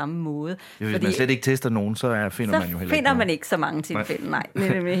på den samme måde. Hvis man slet ikke tester nogen, så finder man jo heller finder man ikke så mange tilfælde. Nej,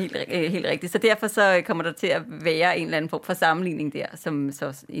 det er helt rigtigt. Så derfor så kommer der til at være en eller anden form for sammenligning der, som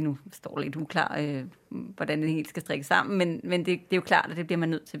så endnu står lidt uklar, hvordan det helt skal strikke sammen. Men det er jo klart, at det bliver man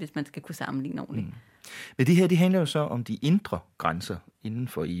nødt til, hvis man skal kunne sammenligne ordentligt. Men det her, det handler jo så om de indre grænser inden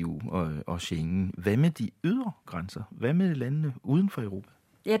for EU og Schengen. Hvad med de ydre grænser? Hvad med landene uden for Europa?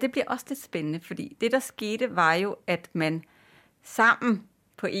 Ja, det bliver også lidt spændende, fordi det, der skete, var jo, at man sammen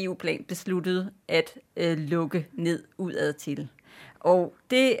på EU-plan besluttede at lukke ned udad til. Og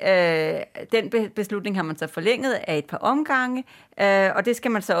den beslutning har man så forlænget af et par omgange, og det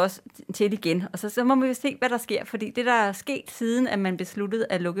skal man så også til igen. Og så må man jo se, hvad der sker, fordi det, der er sket siden, at man besluttede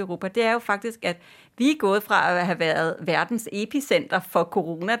at lukke Europa, det er jo faktisk, at vi er gået fra at have været verdens epicenter for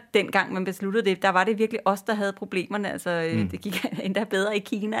corona, dengang man besluttede det. Der var det virkelig os, der havde problemerne. Altså, det gik endda bedre i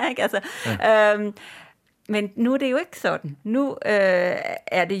Kina, ikke? Altså, men nu er det jo ikke sådan. Nu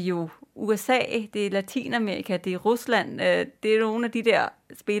er det jo USA, det er Latinamerika, det er Rusland, det er nogle af de der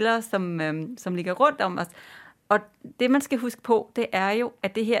spillere, som ligger rundt om os. Og det, man skal huske på, det er jo,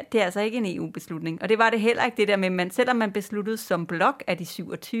 at det her, det er altså ikke en EU-beslutning. Og det var det heller ikke det der med, at selvom man besluttede som blok af de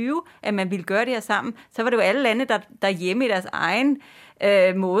 27, at man ville gøre det her sammen, så var det jo alle lande, der hjemme i deres egen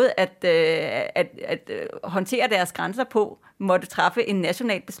måde at håndtere deres grænser på, måtte træffe en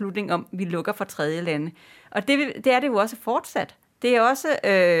national beslutning om, at vi lukker for tredje lande. Og det er det jo også fortsat. Det er også,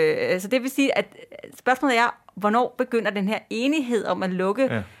 så det vil sige, at spørgsmålet er, hvornår begynder den her enighed om at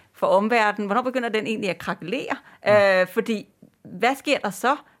lukke for omverdenen, hvornår begynder den egentlig at krakelere? Fordi, hvad sker der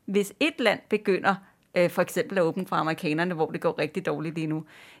så, hvis et land begynder for eksempel at åbne for amerikanerne, hvor det går rigtig dårligt lige nu?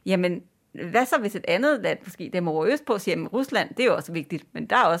 Jamen, hvad så hvis et andet land, måske dem over østpå, siger, at Rusland, det er jo også vigtigt, men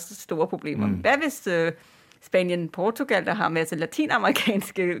der er også store problemer. Hvad hvis Spanien, Portugal, der har en masse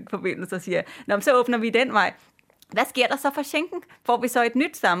latinamerikanske forbindelser, siger, så åbner vi den vej? Hvad sker der så for Schengen? Får vi så et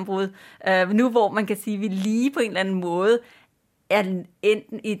nyt sammenbrud, nu hvor man kan sige, at vi lige på en eller anden måde er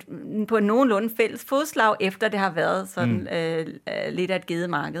enten på nogenlunde fælles fodslag, efter det har været sådan lidt af et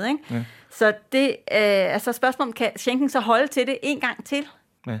gedemarked, ikke? Ja. Så det altså spørgsmålet, kan Schengen så holde til det en gang til?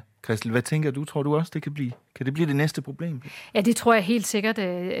 Ja. Christel, hvad tænker du? Tror du også, kan det blive det næste problem? Ja, det tror jeg helt sikkert,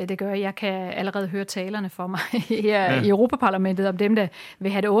 det gør. Jeg kan allerede høre talerne for mig her i Europaparlamentet om dem, der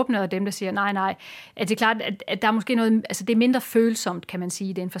vil have det åbnet, og dem, der siger nej. At det er klart, at der er måske noget, altså det er mindre følsomt, kan man sige,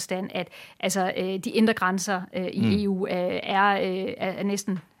 i den forstand, at altså, de indre grænser i EU er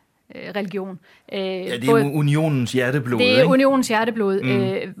næsten religion. Ja, det er unionens hjerteblod. Det er unionens hjerteblod,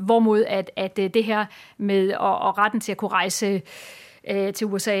 hvorimod at det her med og retten til at kunne rejse til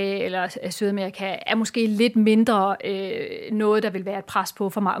USA eller Sydamerika er måske lidt mindre noget, der vil være et pres på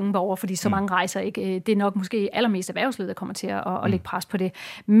for mange borgere, fordi så mange rejser ikke. Det er nok måske allermest erhvervslivet, der kommer til at lægge pres på det.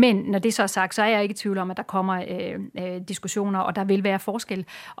 Men når det så er sagt, så er jeg ikke i tvivl om, at der kommer diskussioner, og der vil være forskel.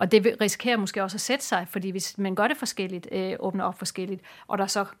 Og det risikerer måske også at sætte sig, fordi hvis man gør det forskelligt, åbner op forskelligt, og der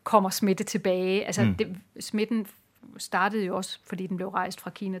så kommer smitte tilbage, altså smitten startede jo også, fordi den blev rejst fra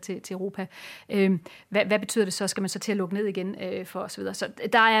Kina til Europa. Hvad betyder det så? Skal man så til at lukke ned igen for os videre? Så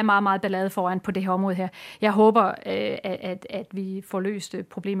der er meget, meget ballade foran på det her område her. Jeg håber, at vi får løst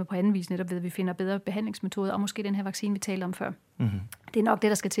problemet på anden vis, netop ved, at vi finder bedre behandlingsmetoder, og måske den her vaccine, vi talte om før. Mm-hmm. Det er nok det,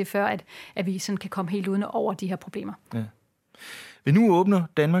 der skal til før, at vi sådan kan komme helt uden over de her problemer. Ja. Men nu åbner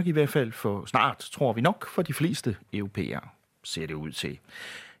Danmark i hvert fald for snart, tror vi nok, for de fleste europæere, ser det ud til.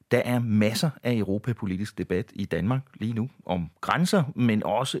 Der er masser af europapolitisk debat i Danmark lige nu om grænser, men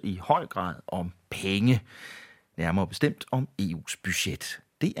også i høj grad om penge. Nærmere bestemt om EU's budget.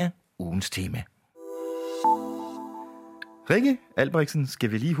 Det er ugens tema. Rikke Albrechtsen,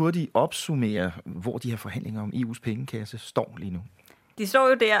 skal vi lige hurtigt opsummere, hvor de her forhandlinger om EU's pengekasse står lige nu? De står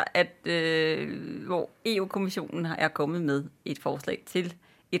jo der, at hvor EU-kommissionen er kommet med et forslag til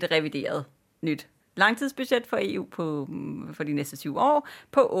et revideret nyt langtidsbudget for EU for de næste 7 år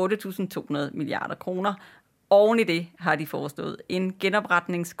på 8.200 milliarder kroner. Oven i det har de foreslået en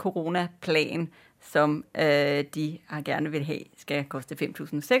genopretnings-coronaplan, som de gerne vil have skal koste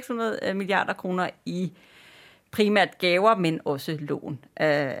 5.600 milliarder kroner i primært gaver, men også lån.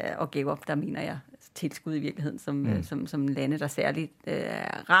 Og gaver, der mener jeg tilskud i virkeligheden, som lande, der særligt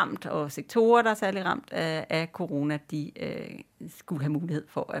er ramt, og sektorer, der er særligt ramt af corona, de skulle have mulighed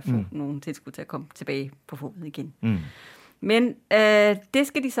for at få nogle tilskud til at komme tilbage på foden igen. Men det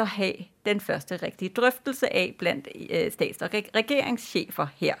skal de så have den første rigtige drøftelse af blandt stats- og regeringschefer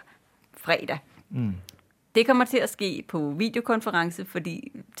her fredag. Det kommer til at ske på videokonference,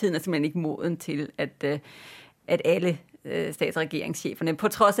 fordi tiden er simpelthen ikke moden til, at alle stats- og regeringscheferne, på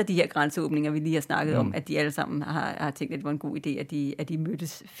trods af de her grænseåbninger, vi lige har snakket om, at de alle sammen har tænkt, at det var en god idé, at de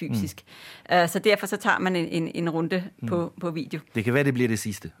mødtes fysisk. Så derfor så tager man en runde på video. Det kan være, det bliver det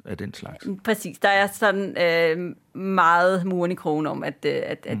sidste af den slags. Præcis. Der er sådan meget muren i krogen om, at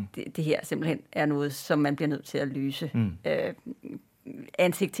det her simpelthen er noget, som man bliver nødt til at løse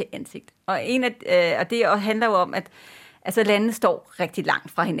ansigt til ansigt. Og det handler jo om, at altså landene står rigtig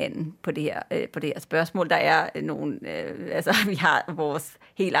langt fra hinanden på det her spørgsmål. Der er nogle, vi har vores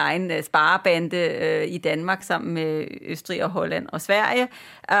helt egen sparebande i Danmark sammen med Østrig og Holland og Sverige.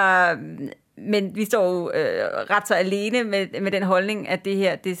 Men vi står jo ret så alene med den holdning, at det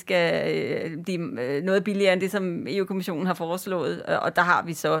her det skal blive noget billigere end det, som EU-kommissionen har foreslået. Og der har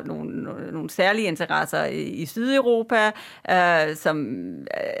vi så nogle særlige interesser i Sydeuropa,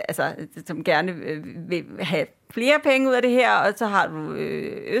 som gerne vil have flere penge ud af det her, og så har du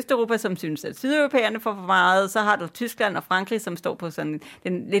Østeuropa, som synes, at sydeuropæerne får for meget, så har du Tyskland og Frankrig, som står på sådan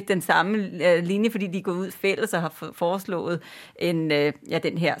lidt den samme linje, fordi de går ud fælles og har foreslået den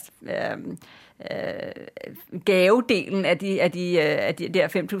her gavedelen af de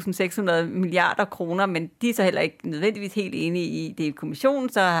der 5.600 milliarder kroner, men de er så heller ikke nødvendigvis helt enige i det, kommissionen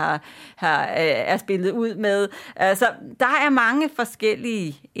så er spillet ud med. Så der er mange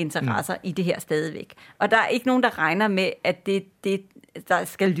forskellige interesser i det her stadigvæk. Og der er ikke nogen, der regner med, at det der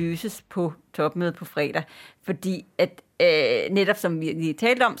skal løses på topmødet på fredag, fordi at netop som vi lige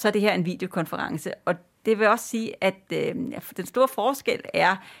talte om, så er det her en videokonference, og det vil også sige, at den store forskel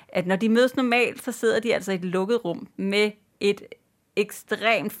er, at når de mødes normalt, så sidder de altså i et lukket rum med et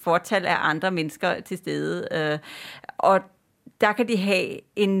ekstremt fortal af andre mennesker til stede. Og der kan de have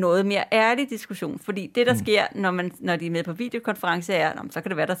en noget mere ærlig diskussion, fordi det, der sker, når de er med på videokonference, er, så kan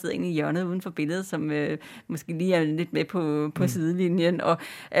det være, der sidder en i hjørnet uden for billedet, som måske lige er lidt med på sidelinjen. Og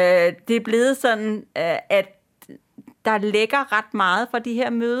det er blevet sådan, at der lægger ret meget fra de her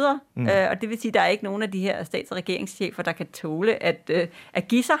møder, og det vil sige, at der er ikke nogen af de her stats- og regeringschefer, der kan tåle at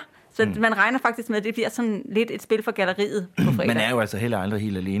give sig. Så man regner faktisk med, at det bliver sådan lidt et spil for galleriet på fredag. Man er jo altså heller aldrig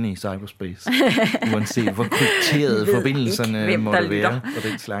helt alene i cyberspace, uanset hvor krypterede forbindelserne må det være og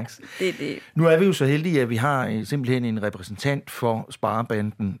den slags. Det. Nu er vi jo så heldige, at vi har simpelthen en repræsentant for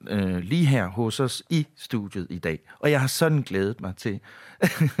Sparebanden lige her hos os i studiet i dag. Og jeg har sådan glædet mig til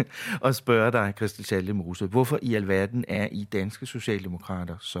at spørge dig, Christel Schaldemose, hvorfor i alverden er I danske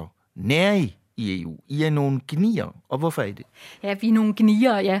socialdemokrater så nære i EU? I er nogle gnier, og hvorfor er det? Ja, vi er nogle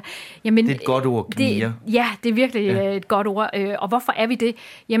gnier, ja. Jamen, det er et godt ord, gnier. Det er virkelig et godt ord. Og hvorfor er vi det?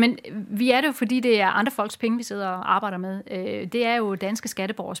 Jamen, vi er det jo, fordi det er andre folks penge, vi sidder og arbejder med. Det er jo danske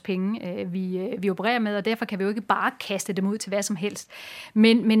skatteborgers penge, vi opererer med, og derfor kan vi jo ikke bare kaste dem ud til hvad som helst.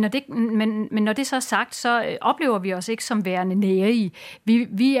 Men når det så er sagt, så oplever vi os ikke som værende nære i.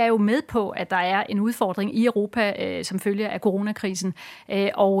 Vi er jo med på, at der er en udfordring i Europa, som følge af coronakrisen.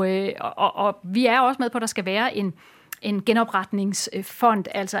 Og vi er også med på, at der skal være en genopretningsfond,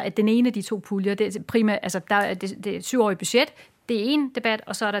 altså at den ene af de 2 puljer, det er primært, altså der er det 7-årige budget, det er en debat,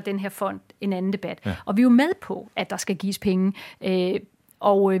 og så er der den her fond, en anden debat. Ja. Og vi er jo med på, at der skal gives penge,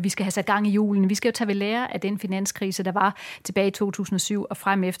 og vi skal have sat gang i julen. Vi skal jo tage ved lære af den finanskrise, der var tilbage i 2007 og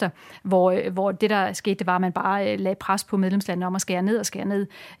frem efter, hvor det, der skete, det var, at man bare lagde pres på medlemslandene om at skære ned.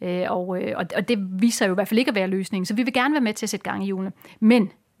 Og det viser jo i hvert fald ikke at være løsningen. Så vi vil gerne være med til at sætte gang i julen.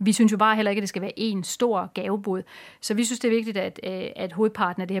 Men vi synes jo bare heller ikke, at det skal være en stor gavebod. Så vi synes, det er vigtigt, at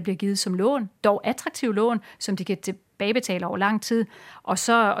hovedparten af det her bliver givet som lån, dog attraktive lån, som de kan tilbagebetale over lang tid. Og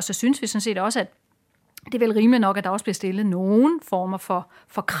så synes vi sådan set også, at det er vel rimeligt nok, at der også bliver stillet nogle former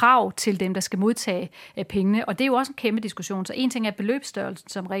for krav til dem, der skal modtage pengene. Og det er jo også en kæmpe diskussion. Så en ting er beløbsstørrelsen,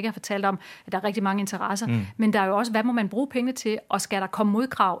 som Rikke har fortalt om, at der er rigtig mange interesser. Men der er jo også, hvad må man bruge pengene til, og skal der komme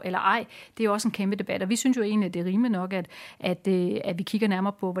modkrav eller ej? Det er jo også en kæmpe debat. Og vi synes jo egentlig, at det er rimeligt nok, at vi kigger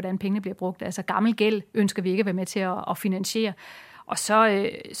nærmere på, hvordan pengene bliver brugt. Altså gammel gæld ønsker vi ikke at være med til at finansiere. Og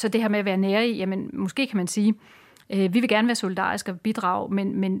så det her med at være nære i, jamen måske kan man sige, vi vil gerne være solidariske og bidrage,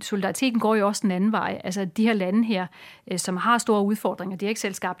 men solidariteten går jo også den anden vej. Altså de her lande her, som har store udfordringer, de har ikke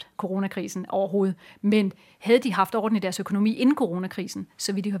selv skabt coronakrisen overhovedet, men havde de haft orden i deres økonomi inden coronakrisen,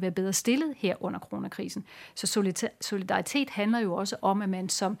 så ville de have været bedre stillet her under coronakrisen. Så solidaritet handler jo også om, at man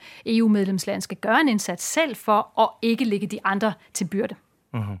som EU-medlemsland skal gøre en indsats selv for at ikke lægge de andre til byrde.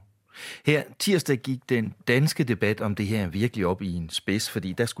 Uh-huh. Her tirsdag gik den danske debat om det her virkelig op i en spids,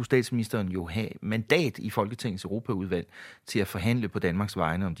 fordi der skulle statsministeren jo have mandat i Folketingets Europaudvalg til at forhandle på Danmarks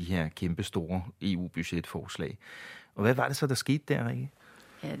vegne om de her kæmpe store EU-budgetforslag. Og hvad var det så, der skete der, Rikke?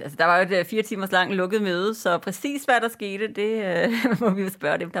 Ja, altså, der var jo et 4 timers langt lukket møde, så præcis hvad der skete, det må vi jo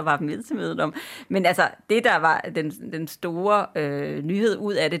spørge dem, der var med til mødet om. Men altså, det der var den store nyhed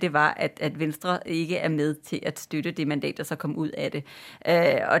ud af det, det var, at Venstre ikke er med til at støtte det mandat, der så kom ud af det.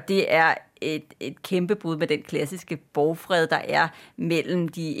 Og det er et kæmpe brud med den klassiske borgfred, der er mellem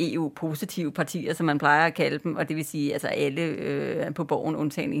de EU-positive partier, som man plejer at kalde dem, og det vil sige altså alle på borgen,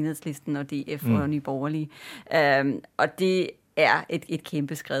 undtagen Enhedslisten og DF og Nye Borgerlige. Og det er et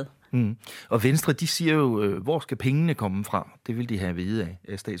kæmpe skred. Og Venstre, de siger jo, hvor skal pengene komme fra? Det vil de have at vide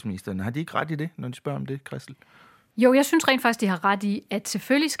af statsministeren. Har de ikke ret i det, når de spørger om det, Christel? Jo, jeg synes rent faktisk, de har ret i, at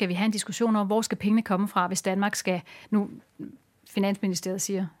selvfølgelig skal vi have en diskussion om, hvor skal pengene komme fra, hvis Danmark skal... Nu, Finansministeriet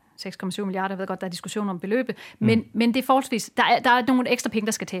siger 6,7 milliarder, jeg ved godt, der er diskussion om beløbet, men det er forholdsvis, der er nogle ekstra penge,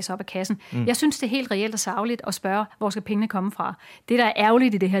 der skal tages op af kassen. Jeg synes, det er helt reelt og sagligt at spørge, hvor skal pengene komme fra. Det, der er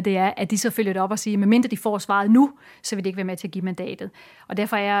ærgerligt i det her, det er, at de så følger det op og siger, medmindre de får svaret nu, så vil de ikke være med til at give mandatet. Og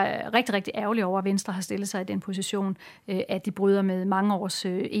derfor er jeg rigtig, rigtig ærgerlig over, at Venstre har stillet sig i den position, at de bryder med mange års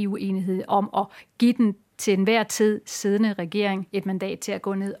EU-enighed om at give den til enhver tid siddende regering et mandat til at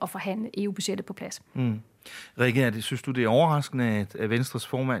gå ned og forhandle EU-budgettet på plads. Rikke, synes du, det er overraskende, at Venstres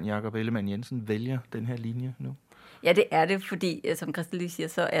formand, Jakob Ellemann-Jensen, vælger den her linje nu? Ja, det er det, fordi som Christel lige siger,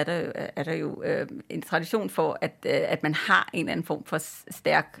 så er der jo en tradition for, at man har en eller anden form for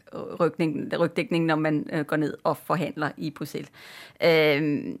stærk rygdækning, når man går ned og forhandler i Bruxelles.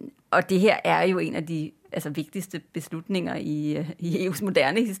 Og det her er jo en af de vigtigste beslutninger i EU's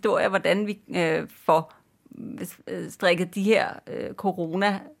moderne historie, hvordan vi får strikket de her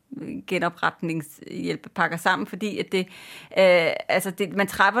genopretningshjælpepakker sammen, fordi at man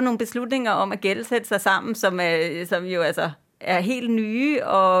træffer nogle beslutninger om at gældsætte sig sammen, som jo er helt nye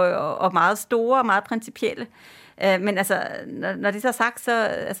og meget store og meget principielle. Men når det så er sagt,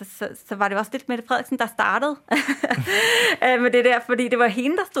 så var det også lidt Mette Frederiksen, der startede med det der, fordi det var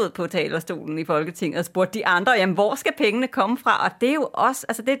hende, der stod på talerstolen i Folketinget og spurgte de andre, jamen hvor skal pengene komme fra? Og det er jo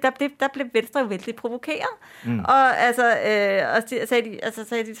også, der blev Venstre jo vældig provokeret. Og så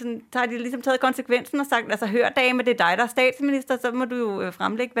har de ligesom taget konsekvensen og sagt, hør dame, det er dig, der er statsminister, så må du jo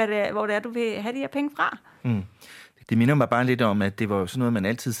fremlægge, hvor det er, du vil have de her penge fra. Det minder mig bare lidt om, at det var sådan noget, man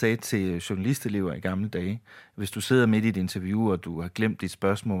altid sagde til journalistelever i gamle dage. Hvis du sidder midt i et interview, og du har glemt dit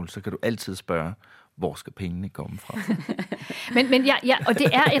spørgsmål, så kan du altid spørge, hvor skal pengene komme fra? men og det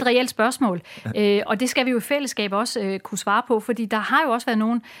er et reelt spørgsmål, og det skal vi jo i fællesskab også kunne svare på, fordi der har jo også været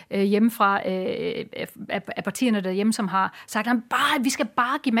nogen hjemmefra af partierne derhjemme, som har sagt, at vi skal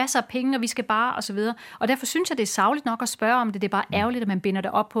bare give masser af penge, og vi skal bare, og så videre. Og derfor synes jeg, det er sagligt nok at spørge om det. Det er bare ærgerligt, at man binder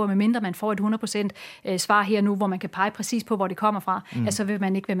det op på, medmindre man får et 100% svar her nu, hvor man kan pege præcis på, hvor det kommer fra, så vil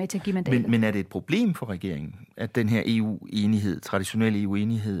man ikke være med til at give mandatet. Men er det et problem for regeringen, at den her EU-enighed, traditionelle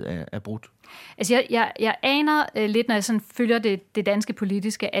EU-enighed, er brudt? Altså, jeg aner lidt, når jeg sådan følger det danske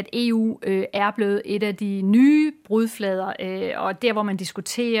politiske, at EU er blevet et af de nye brudflader, og der, hvor man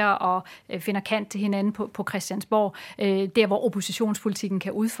diskuterer og finder kant til hinanden på Christiansborg, der, hvor oppositionspolitikken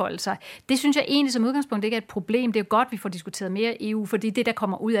kan udfolde sig. Det synes jeg egentlig som udgangspunkt ikke er et problem. Det er jo godt, vi får diskuteret mere EU, fordi det, der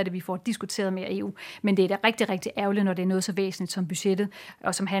kommer ud af det, vi får diskuteret mere EU. Men det er da rigtig, rigtig ærgerligt, når det er noget så væsentligt som budgettet,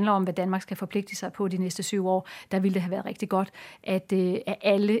 og som handler om, hvad Danmark skal forpligte sig på de næste 7 år. Der ville det have været rigtig godt, at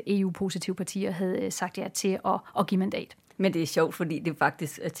alle EU-positive partier havde sagt ja til at give mandat. Men det er sjovt, fordi det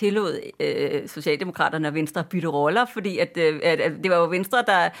faktisk tillod Socialdemokraterne og Venstre bytte roller, fordi at det var jo Venstre,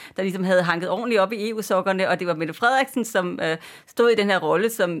 der ligesom havde hanket ordentligt op i EU-sokkerne, og det var Mette Frederiksen, som stod i den her rolle,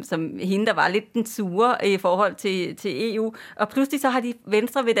 som hende, der var lidt den sure i forhold til EU. Og pludselig så har de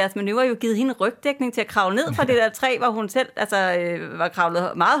Venstre ved deres manøvre jo givet hende rygdækning til at kravle ned fra det der træ, hvor hun selv var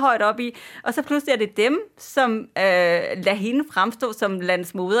kravlet meget højt op i. Og så pludselig er det dem, som lader hende fremstå som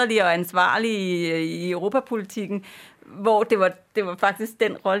landsmoderlig og ansvarlig i europapolitikken, hvor det var faktisk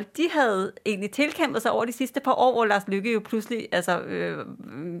den rolle, de havde egentlig tilkæmpet sig over de sidste par år, hvor Lars Løkke jo pludselig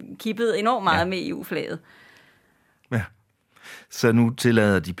kippede enormt meget med EU-flaget. Ja, så nu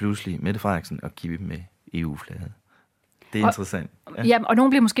tillader de pludselig Mette Frederiksen at kippe med EU-flaget. Det er interessant. Ja, og nogen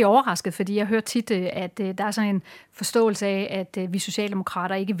bliver måske overrasket, fordi jeg hører tit, at der er sådan en forståelse af, at vi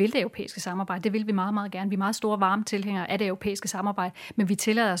socialdemokrater ikke vil det europæiske samarbejde. Det vil vi meget, meget gerne. Vi er meget store varme tilhængere af det europæiske samarbejde, men vi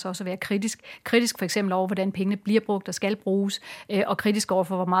tillader os også at være kritisk. Kritisk for eksempel over, hvordan pengene bliver brugt og skal bruges, og kritisk over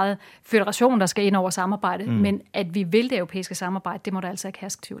for, hvor meget federation, der skal ind over samarbejdet. Men at vi vil det europæiske samarbejde, det må der altså ikke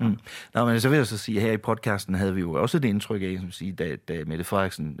herske tvivl om. Nå, men så vil jeg så sige, at her i podcasten havde vi jo også det indtryk af, som siger, da Mette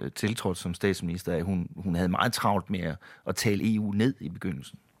Frederiksen tiltrådte som statsminister, at hun havde meget travlt med at tale EU ned i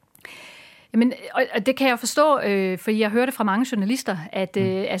begyndelsen. Jamen, og det kan jeg forstå, for jeg hørte fra mange journalister, at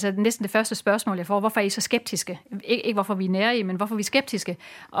altså næsten det første spørgsmål, jeg får, hvorfor er I så skeptiske? Ikke hvorfor vi er nærige, men hvorfor vi er skeptiske.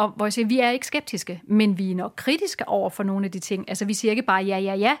 Og hvor jeg siger, vi er ikke skeptiske, men vi er nok kritiske over for nogle af de ting. Altså vi siger ikke bare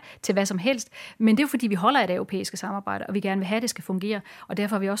ja til hvad som helst, men det er jo fordi, vi holder af det europæiske samarbejde, og vi gerne vil have, at det skal fungere, og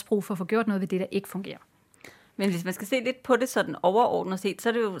derfor har vi også brug for at få gjort noget ved det, der ikke fungerer. Men hvis man skal se lidt på det sådan overordnet set, så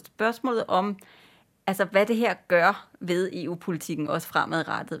er det jo spørgsmålet om, altså, hvad det her gør ved EU-politikken også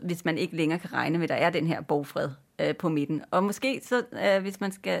fremadrettet, hvis man ikke længere kan regne med, at der er den her borgfred på midten. Og måske, så, hvis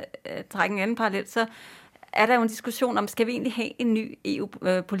man skal trække en anden parallel, så er der jo en diskussion om, skal vi egentlig have en ny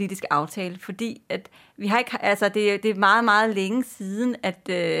EU-politisk aftale? Fordi at vi har ikke, altså det er meget, meget længe siden, at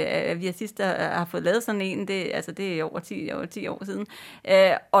vi sidst har fået lavet sådan en. Det er over 10 år siden.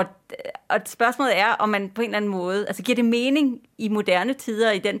 Og spørgsmålet er, om man på en eller anden måde, altså giver det mening i moderne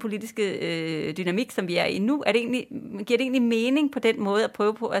tider, i den politiske dynamik, som vi er i nu, giver det egentlig mening på den måde at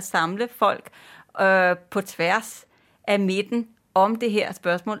prøve på at samle folk på tværs af midten om det her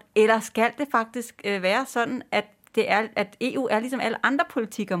spørgsmål, eller skal det faktisk være sådan, at at EU er ligesom alle andre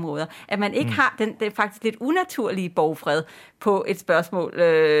politikområder, at man ikke har den faktisk lidt unaturlige borgfred på et spørgsmål,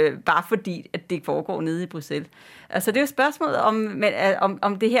 bare fordi, at det foregår nede i Bruxelles. Altså det er jo spørgsmålet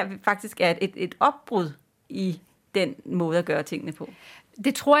om det her faktisk er et opbrud i den måde at gøre tingene på.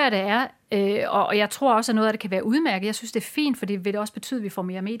 Det tror jeg, det er. Og jeg tror også, at noget af det kan være udmærket. Jeg synes, det er fint, for det vil også betyde, at vi får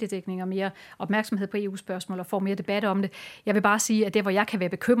mere mediedækning og mere opmærksomhed på EU-spørgsmål og får mere debat om det. Jeg vil bare sige, at det, hvor jeg kan være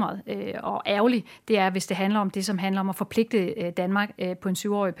bekymret og ærgerlig, det er, hvis det handler om det, som handler om at forpligte Danmark på en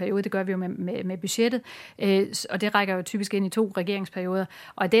 7-årig periode. Det gør vi jo med budgettet, og det rækker jo typisk ind i 2 regeringsperioder.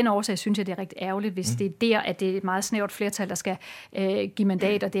 Og af den årsag synes jeg, det er rigtig ærgerligt, hvis det er der, at det er et meget snævert flertal, der skal give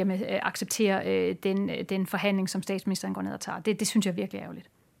mandat og dermed acceptere den forhandling, som statsministeren går ned og tager. Det synes jeg er virkelig ærgerligt.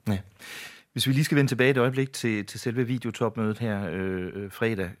 Ja. Hvis vi lige skal vende tilbage et øjeblik til selve videotopmødet her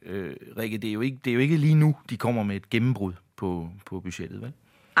fredag, Rikke, det er jo ikke lige nu, de kommer med et gennembrud på budgettet, vel?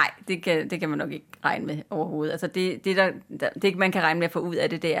 Nej, det kan man nok ikke regne med overhovedet. Altså det man kan regne med at få ud af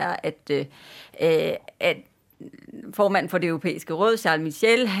det, det er, at formanden for det europæiske råd, Charles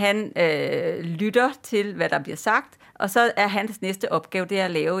Michel, han lytter til, hvad der bliver sagt, og så er hans næste opgave, det er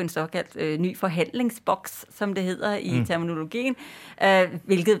at lave en såkaldt ny forhandlingsboks, som det hedder i terminologien,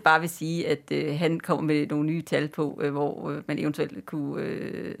 hvilket bare vil sige, at han kommer med nogle nye tal på, hvor man eventuelt kunne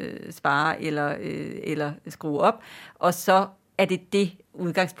spare eller skrue op, og så er det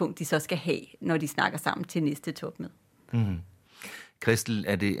udgangspunkt, de så skal have, når de snakker sammen til næste topmøde. Mm. Christel,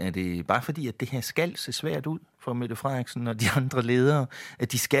 er det bare fordi, at det her skal se svært ud for Mette Frederiksen og de andre ledere,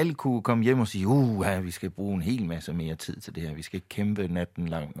 at de skal kunne komme hjem og sige, vi skal bruge en hel masse mere tid til det her, vi skal ikke kæmpe natten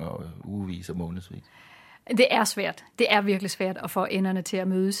lang og ugevis og månedsvis? Det er svært. Det er virkelig svært at få enderne til at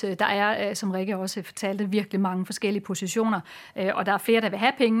mødes. Der er, som Rikke også fortalte, virkelig mange forskellige positioner, og der er flere, der vil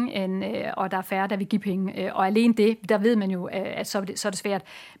have penge, og der er færre, der vil give penge. Og alene det, der ved man jo, at så er det svært.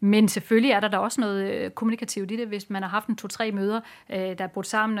 Men selvfølgelig er der også noget kommunikativt i det, hvis man har haft 2-3 møder, der er brudt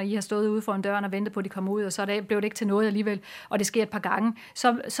sammen, og I har stået ude foran døren og ventet på, at de kommer ud, og så blev det ikke til noget alligevel, og det sker et par gange.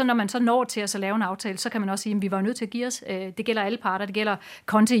 Så når man så når til at lave en aftale, så kan man også sige, at vi var nødt til at give os. Det gælder alle parter. Det gælder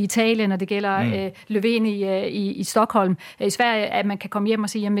Conte i Italien, og det gælder Löfven i Stockholm. I Sverige, at man kan komme hjem og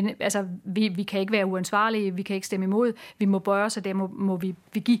sige, jamen, altså, vi kan ikke være uansvarlige, vi kan ikke stemme imod, vi må bøje os, og der må vi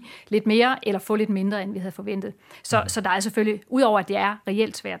give lidt mere, eller få lidt mindre, end vi havde forventet. Så der er selvfølgelig, udover at det er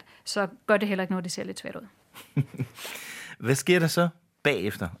reelt svært, så gør det heller ikke noget, det ser lidt svært ud. Hvad sker der så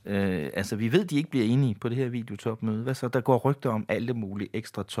bagefter? Vi ved, de ikke bliver enige på det her videotopmøde. Hvad så? Der går rygter om alle mulige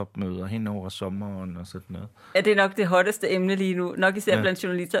ekstra topmøder hen over sommeren og sådan noget. Ja, det er nok det hotteste emne lige nu. Nok især blandt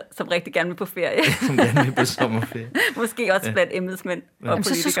journalister, som rigtig gerne vil på ferie. Som gerne vil på sommerferie. Måske også blandt embedsmænd og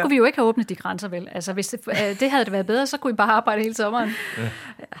politikere. Så skulle vi jo ikke have åbnet de grænser, vel? Altså, hvis det havde det været bedre, så kunne vi bare arbejde hele sommeren. Ja,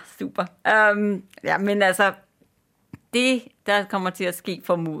 super. Men altså, det, der kommer til at ske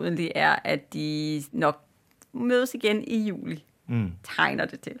formodentlig, er, at de nok mødes igen i juli. Tegner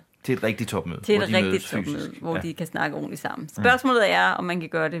det til. Til et rigtigt topmøde. Til et rigtigt topmøde, hvor de kan snakke ordentligt sammen. Spørgsmålet er, om man kan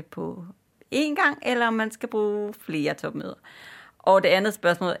gøre det på én gang, eller om man skal bruge flere topmøder. Og det andet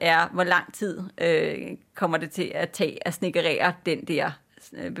spørgsmål er, hvor lang tid kommer det til at tage at snikkerere den der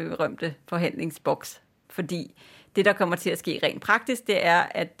berømte forhandlingsboks. Fordi det, der kommer til at ske rent praktisk, det er,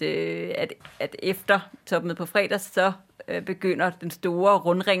 at efter topmødet på fredag, så begynder den store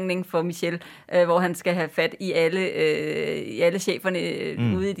rundringning for Michel, hvor han skal have fat i alle cheferne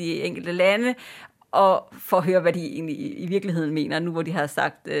ude i de enkelte lande, og for at høre, hvad de egentlig i virkeligheden mener, nu hvor de har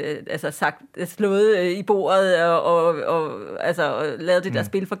slået i bordet og lavet det der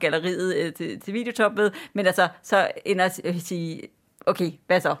spil for galleriet til videotopmødet, men altså så ender at sige, okay,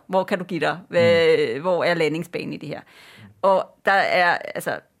 hvad så? Hvor kan du give dig? Hvor er landingsbanen i det her? Og der er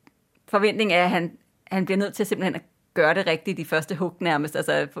forventningen af, at han bliver nødt til simpelthen at gøre det rigtigt i første hug nærmest,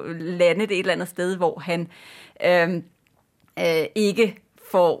 altså lande det et eller andet sted, hvor han ikke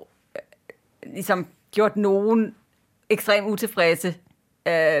får ligesom gjort nogen ekstremt utilfredse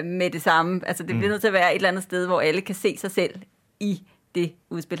med det samme. Altså det bliver nødt til at være et eller andet sted, hvor alle kan se sig selv i det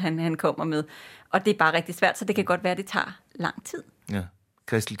udspil, han kommer med. Og det er bare rigtig svært, så det kan godt være, at det tager lang tid. Ja.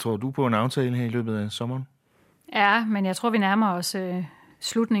 Christel, tror du på en aftale her i løbet af sommeren? Ja, men jeg tror, vi nærmer os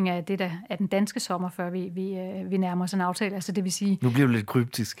slutningen af det der af den danske sommer, før vi nærmer os en aftale. Altså det vil sige. Nu bliver det lidt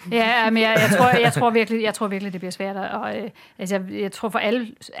kryptisk. Ja, men jeg tror virkelig, det bliver svært. Og jeg tror for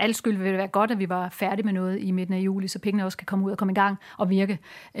alle skyld vil det være godt, at vi var færdige med noget i midten af juli, så pengene også kan komme ud og komme i gang og virke.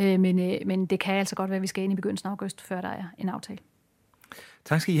 Men det kan altså godt være, at vi skal ind i begyndelsen af august, før der er en aftale.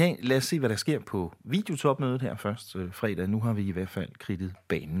 Tak skal I have. Lad os se, hvad der sker på videotopmødet her først fredag. Nu har vi i hvert fald kridtet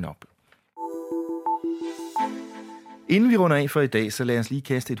banen op. Inden vi runder af for i dag, så lad os lige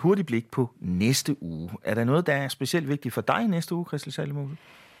kaste et hurtigt blik på næste uge. Er der noget, der er specielt vigtigt for dig næste uge, Christel Schaldemose?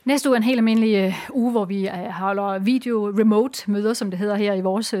 Næste uge er en helt almindelig uge, hvor vi holder video-remote-møder, som det hedder her i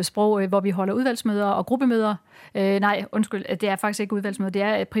vores sprog, hvor vi holder udvalgsmøder og gruppemøder. Det er faktisk ikke udvalgsmøder, det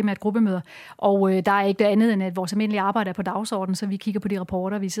er primært gruppemøder. Og der er ikke andet end, at vores almindelige arbejde er på dagsordenen, så vi kigger på de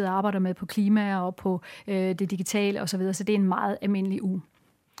rapporter, vi sidder og arbejder med på klima og på det digitale osv., så det er en meget almindelig uge.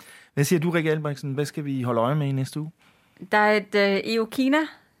 Hvad siger du, Rikke Albrechtsen? Hvad skal vi holde øje med i næste uge? Der er et EU-Kina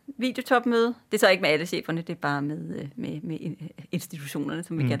videotopmøde. Det er så ikke med alle cheferne, det er bare med institutionerne,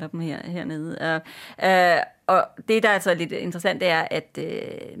 som vi kalder dem hernede. Og det, der er altså lidt interessant, det er, at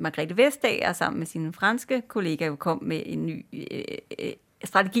Margrethe Vestager sammen med sine franske kollegaer jo kom med en ny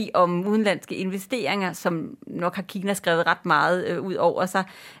strategi om udenlandske investeringer, som nok har Kina skrevet ret meget ud over sig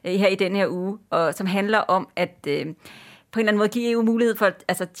her i den her uge, og som handler om at på en eller anden måde give EU mulighed for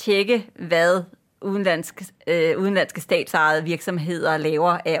at tjekke, hvad udenlandske statsejede virksomheder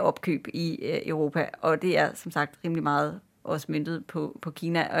laver af opkøb i Europa, og det er som sagt rimelig meget også møntet på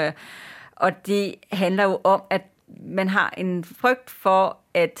Kina. Og det handler jo om, at man har en frygt for,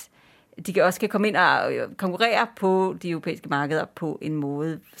 at de også kan komme ind og konkurrere på de europæiske markeder på en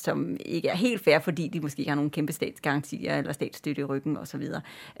måde, som ikke er helt fair, fordi de måske har nogle kæmpe statsgarantier eller statsstøtte i ryggen osv.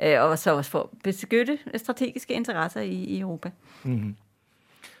 Og så også for at beskytte strategiske interesser i Europa. Mm-hmm.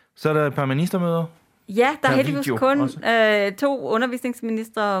 Så er der et par ministermøder. Ja, der er heldigvis kun 2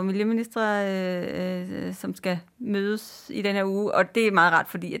 undervisningsministre og miljøministre, som skal mødes i den her uge, og det er meget rart,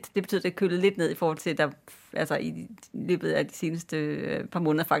 fordi at det betyder, at det er kølet lidt ned i forhold til, at der altså i løbet af de seneste par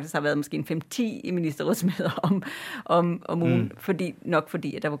måneder faktisk har været måske en 5-10 ministerrådsmøder om ugen,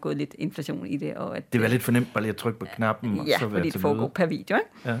 fordi at der var gået lidt inflation i det. Og at det var lidt for nemt bare lige at trykke på knappen og så være til møde. fordi det foregår per video, ikke?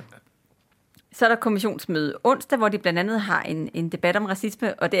 Ja. Så er der kommissionsmøde onsdag, hvor de blandt andet har en debat om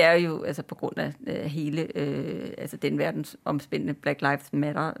racisme, og det er jo altså på grund af hele altså den verdensomspændende Black Lives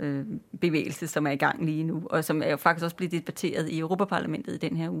Matter bevægelse, som er i gang lige nu, og som er jo faktisk også blevet debatteret i Europaparlamentet i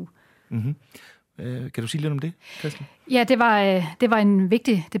den her uge. Mm-hmm. Kan du sige lidt om det, Christel? Ja, det var en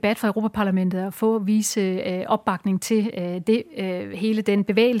vigtig debat for Europaparlamentet at få vise opbakning til hele den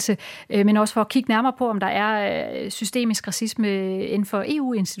bevægelse, men også for at kigge nærmere på, om der er systemisk racisme inden for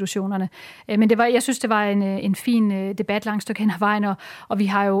EU-institutionerne. Men jeg synes, det var en fin debat langt stykke hen ad vejen, og vi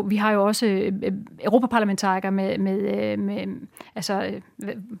har jo også europaparlamentarikere med altså,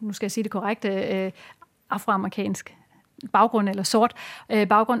 nu skal jeg sige det korrekt, afroamerikansk baggrund eller sort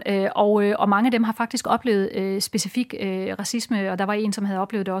baggrund, og mange af dem har faktisk oplevet specifik racisme, og der var en, som havde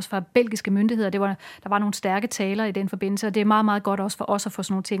oplevet det også fra belgiske myndigheder. Der var nogle stærke taler i den forbindelse, og det er meget, meget godt også for os at få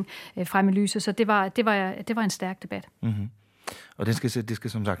sådan nogle ting frem i lyset, så det var en stærk debat. Mm-hmm. Og det skal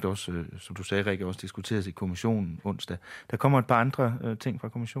som sagt også, som du sagde, Rikke, også diskuteres i kommissionen onsdag. Der kommer et par andre ting fra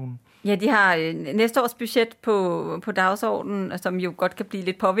kommissionen. Ja, de har næste års budget på dagsordenen, som jo godt kan blive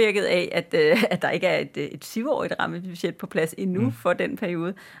lidt påvirket af, at der ikke er et 7-årigt rammebudget på plads endnu for den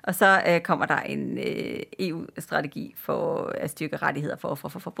periode. Og så kommer der en EU-strategi for at styrke rettigheder for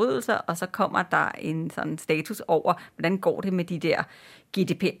forbrydelser, og så kommer der en sådan status over, hvordan går det med de der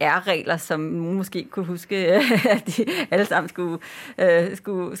GDPR-regler, som nogen måske kunne huske, at de alle sammen skulle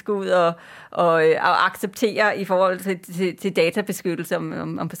ud og acceptere i forhold til databeskyttelse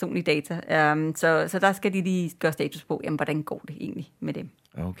om personlige data. Så der skal de lige gøre status på, jamen, hvordan går det egentlig med dem.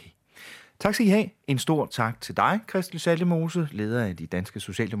 Okay. Tak skal I have. En stor tak til dig, Christel Schaldemose, leder af de danske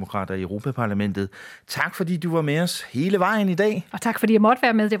socialdemokrater i Europaparlamentet. Tak fordi du var med os hele vejen i dag. Og tak fordi jeg måtte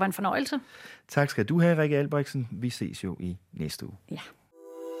være med. Det var en fornøjelse. Tak skal du have, Rikke Albrechtsen. Vi ses jo i næste uge. Ja.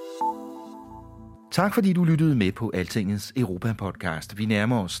 Tak fordi du lyttede med på Altingets Europa-podcast. Vi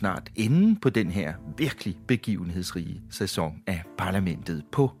nærmer os snart enden på den her virkelig begivenhedsrige sæson af parlamentet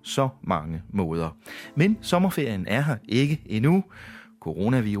på så mange måder. Men sommerferien er her ikke endnu.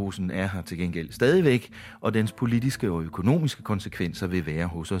 Coronavirusen er her til gengæld stadigvæk, og dens politiske og økonomiske konsekvenser vil være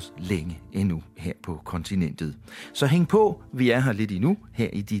hos os længe endnu her på kontinentet. Så hæng på, vi er her lidt endnu her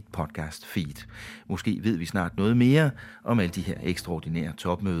i dit podcast feed. Måske ved vi snart noget mere om alle de her ekstraordinære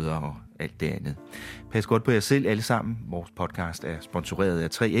topmøder og alt det andet. Pas godt på jer selv alle sammen. Vores podcast er sponsoreret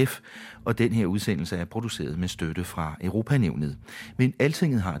af 3F, og den her udsendelse er produceret med støtte fra Europanævnet. Men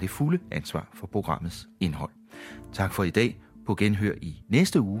Altinget har det fulde ansvar for programmets indhold. Tak for i dag. På genhør i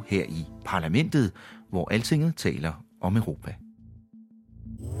næste uge her i Parlamentet, hvor Altinget taler om Europa.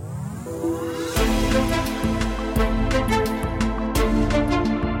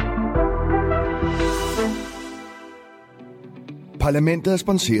 Parlamentet er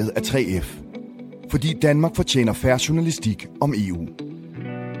sponsoreret af 3F, fordi Danmark fortjener fair journalistik om EU.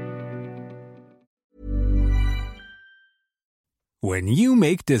 When you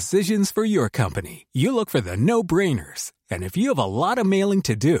make decisions for your company, you look for the no-brainers. And if you have a lot of mailing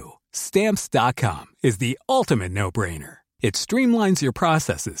to do, Stamps.com is the ultimate no-brainer. It streamlines your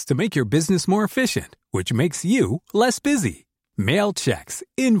processes to make your business more efficient, which makes you less busy. Mail checks,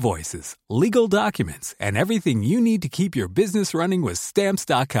 invoices, legal documents, and everything you need to keep your business running with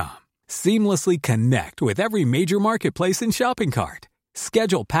Stamps.com. Seamlessly connect with every major marketplace and shopping cart.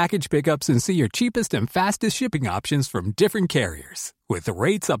 Schedule package pickups and see your cheapest and fastest shipping options from different carriers, with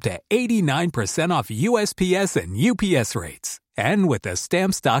rates up to 89% off USPS and UPS rates. And with the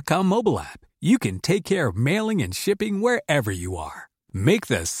Stamps.com mobile app, you can take care of mailing and shipping wherever you are. Make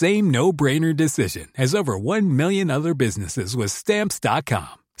the same no-brainer decision as over 1 million other businesses with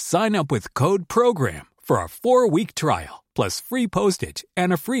Stamps.com. Sign up with code PROGRAM for a 4-week trial, plus free postage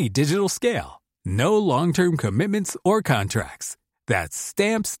and a free digital scale. No long-term commitments or contracts. That's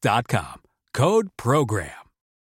Stamps.com. Code PROGRAM.